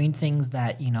 doing things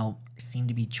that, you know, seem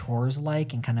to be chores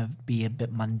like and kind of be a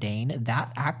bit mundane.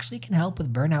 That actually can help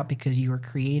with burnout because you are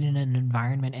creating an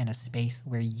environment and a space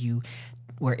where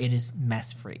it is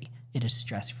mess free. It is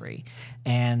stress free.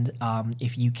 And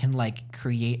if you can like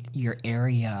create your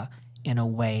area in a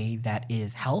way that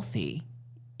is healthy,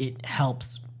 it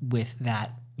helps with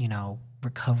that, you know,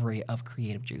 recovery of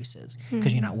creative juices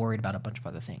because you're not worried about a bunch of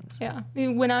other things. Yeah.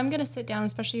 When I'm going to sit down,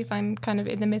 especially if I'm kind of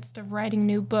in the midst of writing a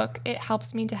new book, it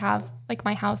helps me to have like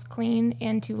my house clean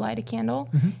and to light a candle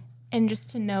and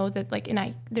just to know that like,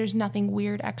 there's nothing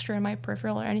weird extra in my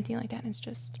peripheral or anything like that.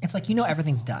 It's like, you know,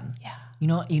 everything's done. Yeah. You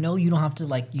know, you don't have to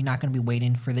like, you're not going to be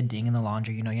waiting for the ding in the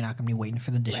laundry. You know, you're not going to be waiting for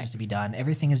the dishes to be done.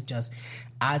 Everything is just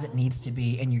as it needs to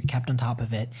be and you're kept on top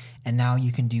of it. And now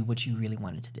you can do what you really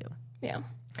wanted to do. Yeah.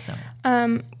 So.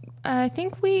 I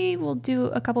think we will do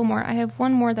a couple more. I have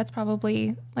one more that's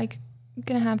probably like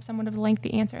going to have somewhat of a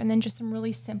lengthy answer and then just some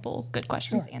really simple, good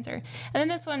questions to answer. And then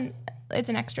this one, it's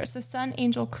an extra. So Sun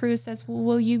Angel Cruz says,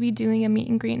 will you be doing a meet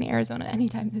and greet in Arizona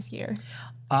anytime this year?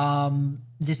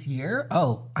 This year?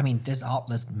 Oh, I mean, there's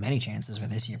many chances for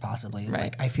this year possibly. Right.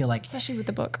 Like I feel like Especially with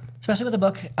the book.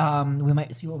 We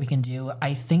might see what we can do.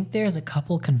 I think there's a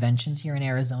couple conventions here in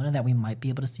Arizona that we might be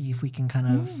able to see if we can kind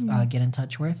of get in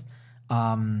touch with.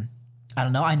 I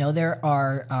don't know. I know there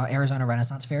are Arizona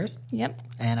Renaissance fairs. Yep.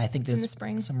 And I think in the there's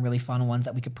spring. some really fun ones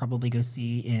that we could probably go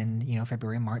see in,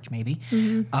 February, March, maybe.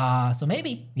 So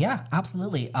maybe, yeah,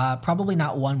 absolutely. Probably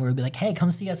not one where we'd be like, hey, come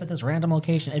see us at this random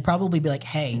location. It'd probably be like,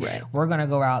 hey, we're going to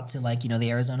go out to the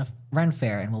Arizona Ren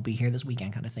Fair and we'll be here this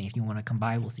weekend kind of thing. If you want to come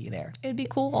by, we'll see you there. It'd be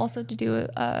cool also to do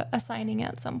a signing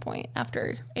at some point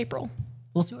after April.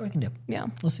 We'll see what we can do. Yeah.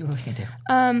 We'll see what we can do.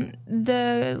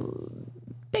 The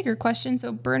bigger question.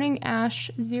 So Burning Ash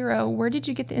 0, where did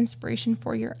you get the inspiration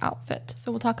for your outfit?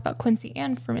 So we'll talk about Quincy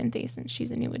and Ferminthe since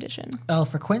she's a new addition. Oh,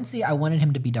 for Quincy, I wanted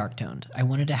him to be dark toned. I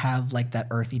wanted to have like that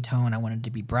earthy tone. I wanted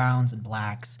to be browns and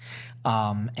blacks,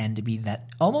 and to be that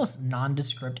almost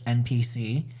nondescript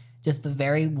NPC. Just the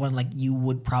very one like you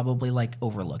would probably like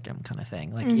overlook him kind of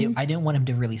thing. Like I didn't want him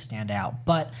to really stand out.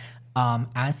 But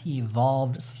as he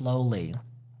evolved slowly,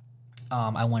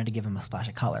 I wanted to give him a splash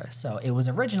of color. So it was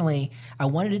originally, I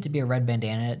wanted it to be a red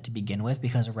bandana to begin with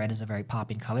because red is a very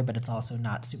popping color, but it's also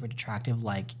not super attractive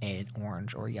like an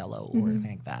orange or yellow or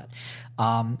anything like that.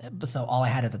 But so all I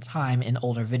had at the time in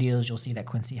older videos, you'll see that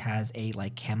Quincy has a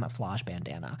like camouflage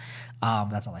bandana.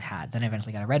 That's all I had. Then I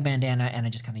eventually got a red bandana and I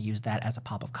just kind of used that as a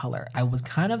pop of color. I was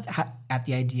kind of at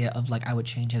the idea of like I would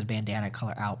change his bandana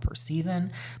color out per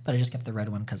season, but I just kept the red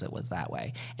one because it was that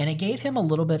way. And it gave him a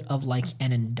little bit of like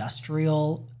an industrial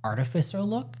artificer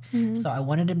look. So I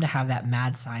wanted him to have that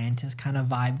mad scientist kind of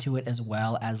vibe to it as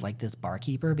well as like this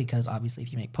barkeeper, because obviously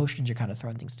if you make potions, you're kind of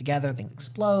throwing things together, things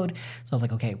explode. So I was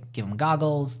like, okay, give him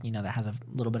goggles, that has a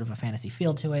little bit of a fantasy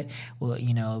feel to it. Well,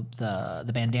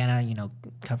 the bandana,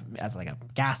 as like a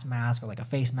gas mask or like a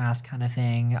face mask kind of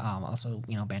thing. Also,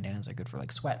 bandanas are good for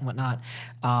like sweat and whatnot.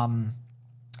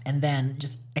 And then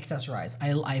just accessorize.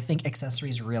 I think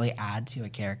accessories really add to a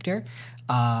character.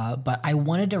 But I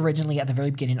wanted originally at the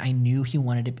very beginning, I knew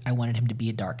I wanted him to be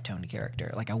a dark toned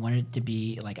character. Like I wanted it to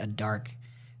be like a dark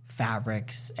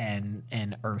fabrics and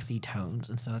earthy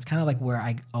tones. And so it's kind of like where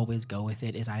I always go with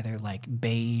it is either like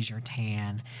beige or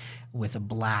tan with a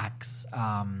blacks,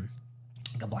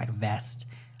 like a black vest.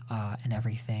 And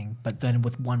everything, but then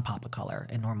with one pop of color.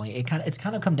 And normally it's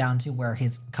kind of come down to where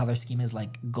his color scheme is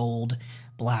like gold,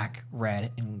 black,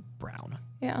 red, and brown.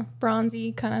 Yeah,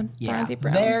 bronzy browns.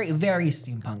 Very, very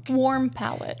steampunk. Warm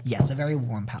palette. Yes, a very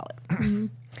warm palette.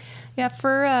 Yeah,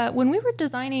 for when we were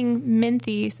designing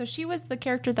Minthy, so she was the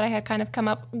character that I had kind of come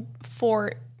up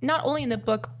for, not only in the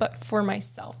book, but for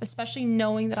myself, especially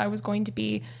knowing that I was going to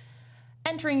be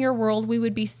entering your world. We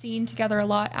would be seen together a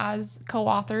lot as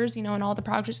co-authors, in all the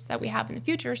projects that we have in the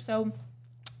future. So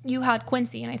you had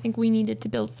Quincy, and I think we needed to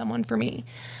build someone for me.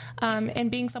 And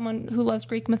being someone who loves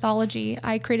Greek mythology,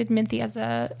 I created Minthy as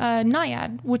a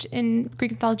naiad, which in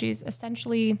Greek mythology is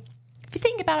essentially, if you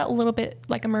think about it, a little bit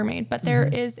like a mermaid, but there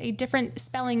is a different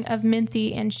spelling of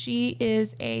Minthy, and she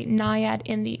is a naiad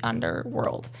in the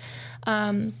underworld.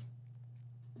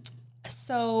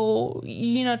 So,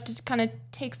 to kind of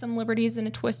take some liberties and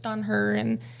a twist on her,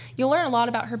 and you'll learn a lot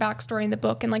about her backstory in the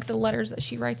book and like the letters that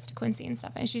she writes to Quincy and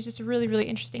stuff. And she's just a really, really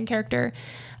interesting character.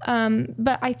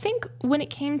 But I think when it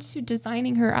came to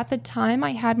designing her at the time,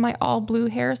 I had my all blue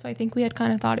hair. So I think we had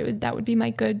kind of thought that would be my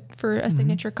good for a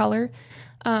signature color.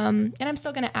 And I'm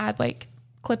still going to add like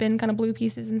clip in kind of blue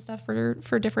pieces and stuff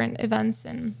for different events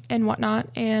and whatnot.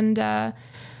 And,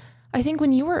 I think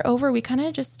when you were over, we kind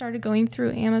of just started going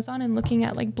through Amazon and looking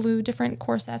at like blue different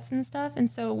corsets and stuff. And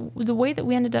so the way that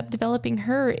we ended up developing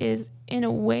her is, in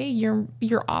a way, you're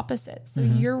opposite. So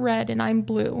you're red and I'm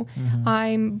blue.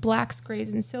 I'm blacks,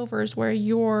 grays, and silvers, where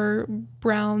you're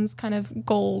browns, kind of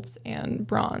golds and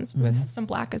bronze with some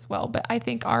black as well. But I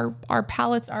think our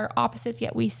palettes are opposites,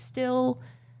 yet we still...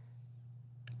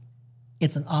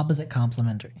 It's an opposite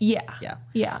complementary. Yeah.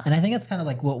 And I think it's kind of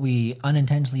like what we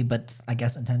unintentionally, but I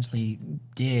guess intentionally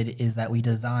did, is that we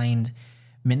designed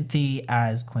Minthy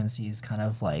as Quincy's kind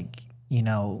of like,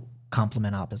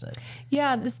 complement opposite.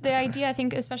 Yeah, the idea, I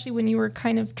think, especially when you were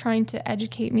kind of trying to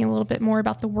educate me a little bit more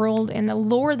about the world and the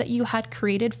lore that you had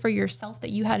created for yourself, that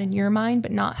you had in your mind,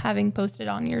 but not having posted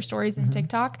on your stories and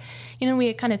TikTok. We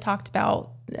had kind of talked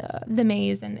about the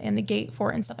maze and the gate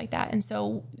for it and stuff like that. And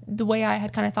so the way I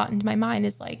had kind of thought into my mind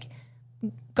is like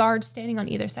guards standing on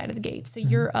either side of the gate. So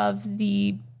you're of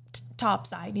the top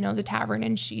side, the tavern,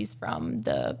 and she's from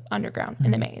the underground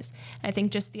in the maze. And I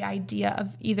think just the idea of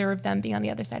either of them being on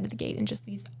the other side of the gate and just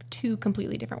these two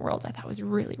completely different worlds, I thought was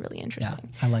really, really interesting.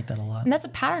 I like that a lot. And that's a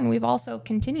pattern we've also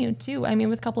continued too. I mean,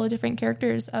 with a couple of different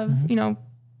characters of,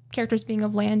 characters being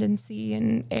of land and sea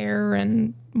and air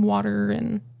and water,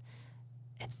 and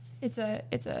it's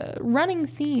a running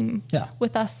theme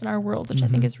with us in our world, which I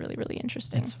think is really, really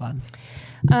interesting. It's fun.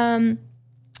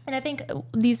 And I think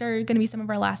these are going to be some of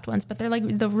our last ones, but they're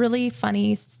like the really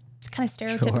funny, kind of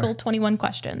stereotypical 21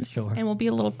 questions. Sure. And we'll be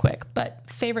a little quick, but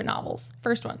favorite novels,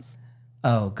 first ones.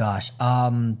 Oh gosh.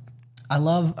 I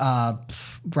love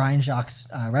Brian Jacques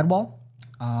Redwall.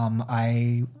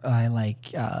 I like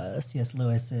C.S.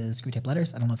 Lewis's Screwtape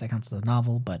Letters. I don't know if that counts as a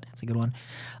novel, but it's a good one.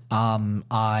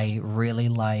 I really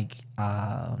like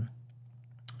what's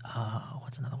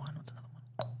another one?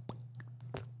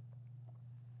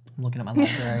 I'm looking at my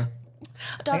library.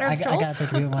 I gotta take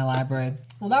a look at my library.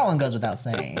 Well, that one goes without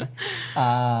saying.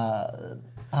 I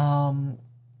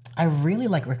really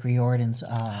like Rick Riordan's.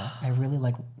 I really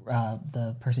like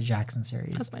the Percy Jackson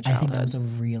series. That's my I childhood. think that was a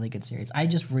really good series. I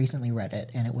just recently read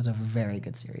it, and it was a very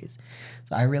good series.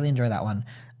 So I really enjoy that one.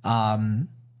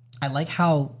 I like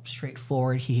how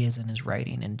straightforward he is in his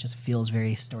writing, and just feels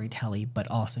very storytelly, but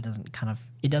also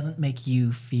it doesn't make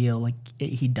you feel like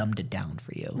he dumbed it down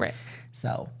for you. Right.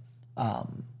 So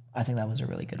I think that was a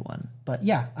really good one. But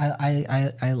yeah,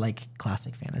 I like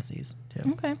classic fantasies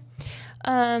too. Okay.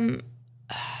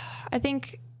 I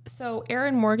think so.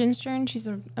 Erin Morgenstern, she's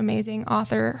an amazing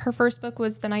author. Her first book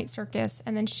was The Night Circus,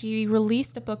 and then she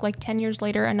released a book like 10 years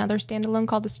later, another standalone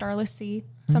called The Starless Sea.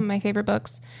 Some of my favorite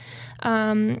books.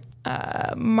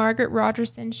 Margaret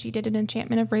Rogerson, she did An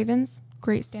Enchantment of Ravens,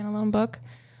 great standalone book.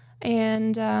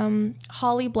 And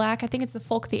Holly Black, I think it's the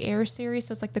Folk the Air series,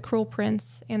 so it's like The Cruel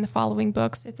Prince and the following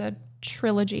books. It's a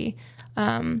trilogy.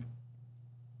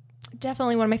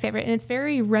 Definitely one of my favorite, and it's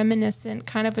very reminiscent,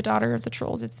 kind of a Daughter of the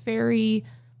Trolls. It's very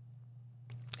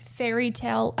fairy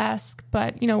tale-esque,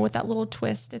 but with that little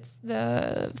twist. It's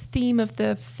the theme of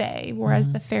the fae,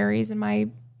 whereas the fairies in my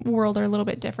world are a little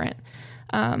bit different.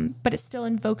 But it still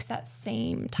invokes that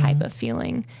same type of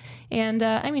feeling. And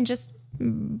just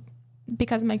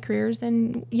because of my careers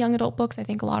in young adult books, I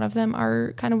think a lot of them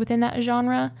are kind of within that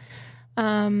genre.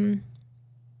 I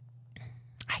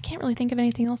can't really think of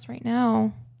anything else right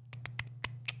now.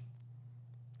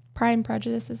 Pride and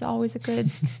Prejudice is always a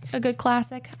good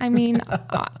classic. I mean,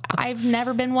 I've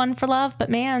never been one for love,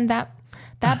 but man, that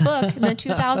book, the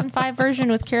 2005 version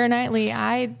with Keira Knightley,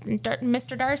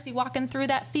 Mr. Darcy walking through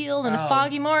that field in a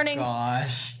foggy morning.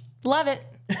 Gosh. Love it.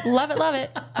 Love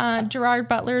it. Gerard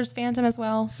Butler's Phantom as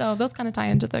well. So those kind of tie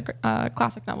into the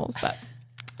classic novels, but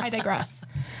I digress.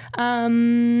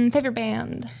 Favorite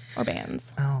band or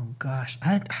bands? Oh gosh.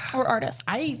 Or artists?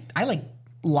 I like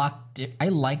I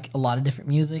like a lot of different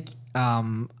music.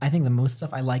 I think the most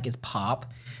stuff I like is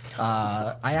pop.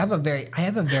 I have a very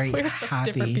We're such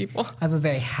different people. I have a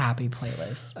very happy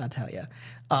playlist, I'll tell you.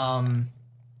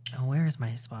 Where is my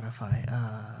Spotify?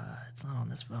 It's not on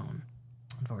this phone.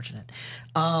 Unfortunate.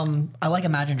 I like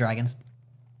Imagine Dragons.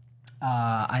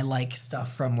 I like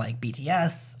stuff from like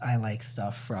BTS. I like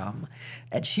stuff from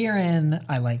Ed Sheeran.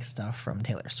 I like stuff from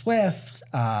Taylor Swift.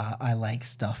 I like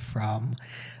stuff from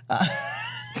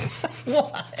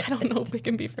what? I don't know if we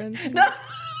can be friends.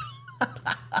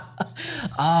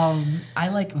 I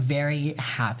like very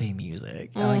happy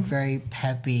music. I like very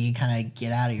peppy, kind of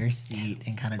get out of your seat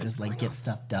and kind of just like get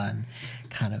stuff done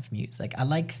kind of music. I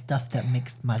like stuff that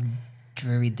makes my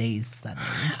dreary days sunny.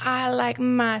 I like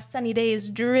my sunny days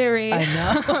dreary. I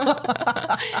know.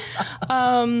 But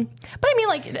I mean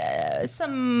like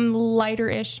some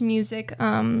lighter-ish music.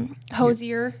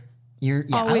 Hosier. I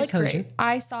always like Hosier. great.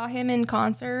 I saw him in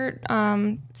concert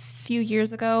few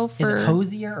years ago. Is it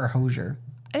Hosier or Hosier?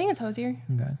 I think it's Hosier.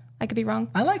 Okay. I could be wrong.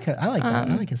 I like it. I like that.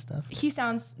 I like his stuff. He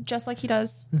sounds just like he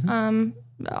does on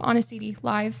a CD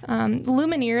live.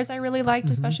 Lumineers I really liked,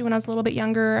 especially when I was a little bit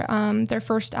younger. Their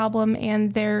first album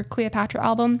and their Cleopatra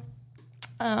album.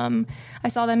 I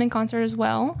saw them in concert as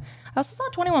well. I also saw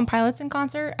 21 Pilots in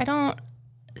concert.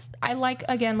 I like,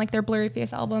 again, like their Blurry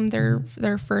Face album,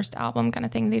 their first album kind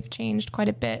of thing. They've changed quite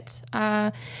a bit.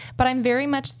 But I'm very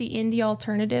much the indie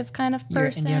alternative kind of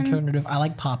person. You're indie alternative. I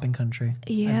like pop and country.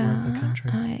 Yeah. I grew up with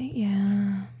country.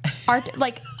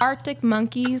 Like Arctic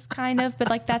Monkeys kind of, but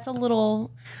like that's as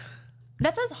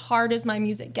hard as my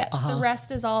music gets. The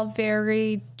rest is all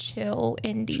very chill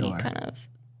indie kind of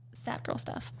sad girl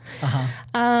stuff.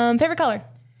 Favorite color?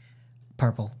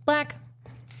 Purple. Black.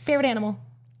 Favorite animal?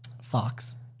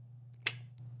 Fox.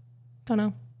 Don't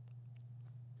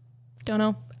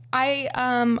know.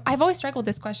 I've always struggled with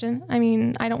this question. I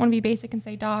mean, I don't want to be basic and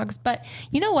say dogs, but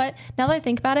you know what? Now that I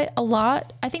think about it,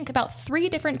 I think about 3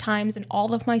 different times in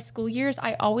all of my school years,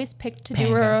 I always picked to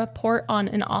do a report on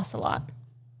an ocelot.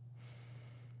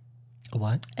 A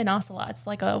what? An ocelot. It's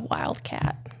like a wild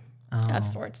cat of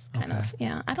sorts, kind of.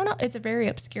 Yeah. I don't know. It's a very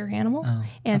obscure animal. Oh.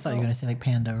 And I thought you were going to say like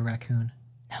panda or raccoon.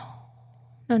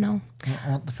 No. You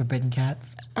want the forbidden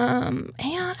cats?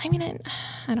 Yeah, I mean,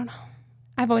 I don't know.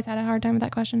 I've always had a hard time with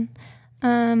that question.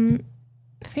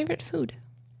 Favorite food?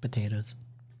 Potatoes.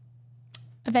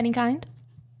 Of any kind?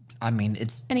 I mean,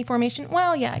 it's... Any formation?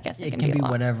 Well, yeah, I guess it can be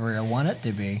whatever I want it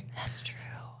to be. That's true.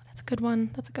 That's a good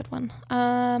one.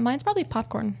 Mine's probably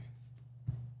popcorn.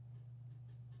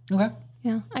 Okay.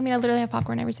 Yeah. I mean, I literally have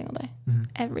popcorn every single day. Mm-hmm.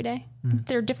 Every day. Mm-hmm.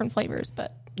 They're different flavors,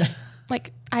 but...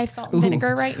 Like, I have salt and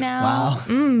vinegar right now.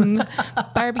 Wow.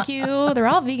 Barbecue. They're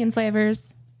all vegan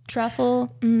flavors.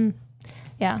 Truffle.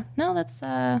 Yeah. No, that's...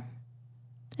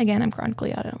 Again, I'm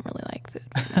chronically out. I don't really like food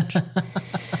very much.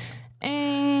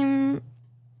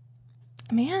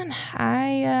 Man,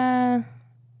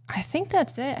 I think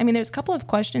that's it. I mean, there's a couple of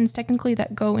questions technically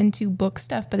that go into book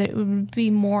stuff, but it would be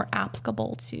more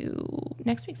applicable to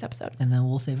next week's episode. And then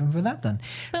we'll save them for that then.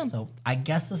 Boom. So I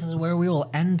guess this is where we will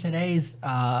end today's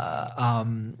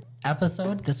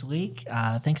episode this week.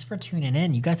 Thanks for tuning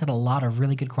in. You guys had a lot of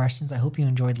really good questions. I hope you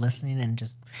enjoyed listening and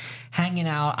just hanging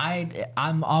out.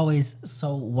 I'm always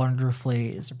so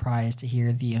wonderfully surprised to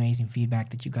hear the amazing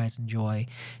feedback that you guys enjoy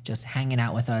just hanging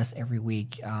out with us every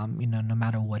week. No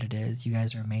matter what it is, you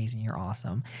guys are amazing. You're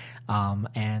awesome.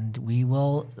 And we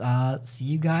will see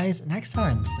you guys next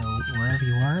time. So wherever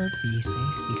you are, be safe,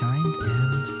 be kind,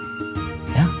 and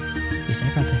yeah, be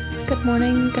safe out there. Good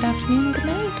morning, good afternoon, good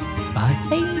night. Bye.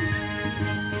 Bye.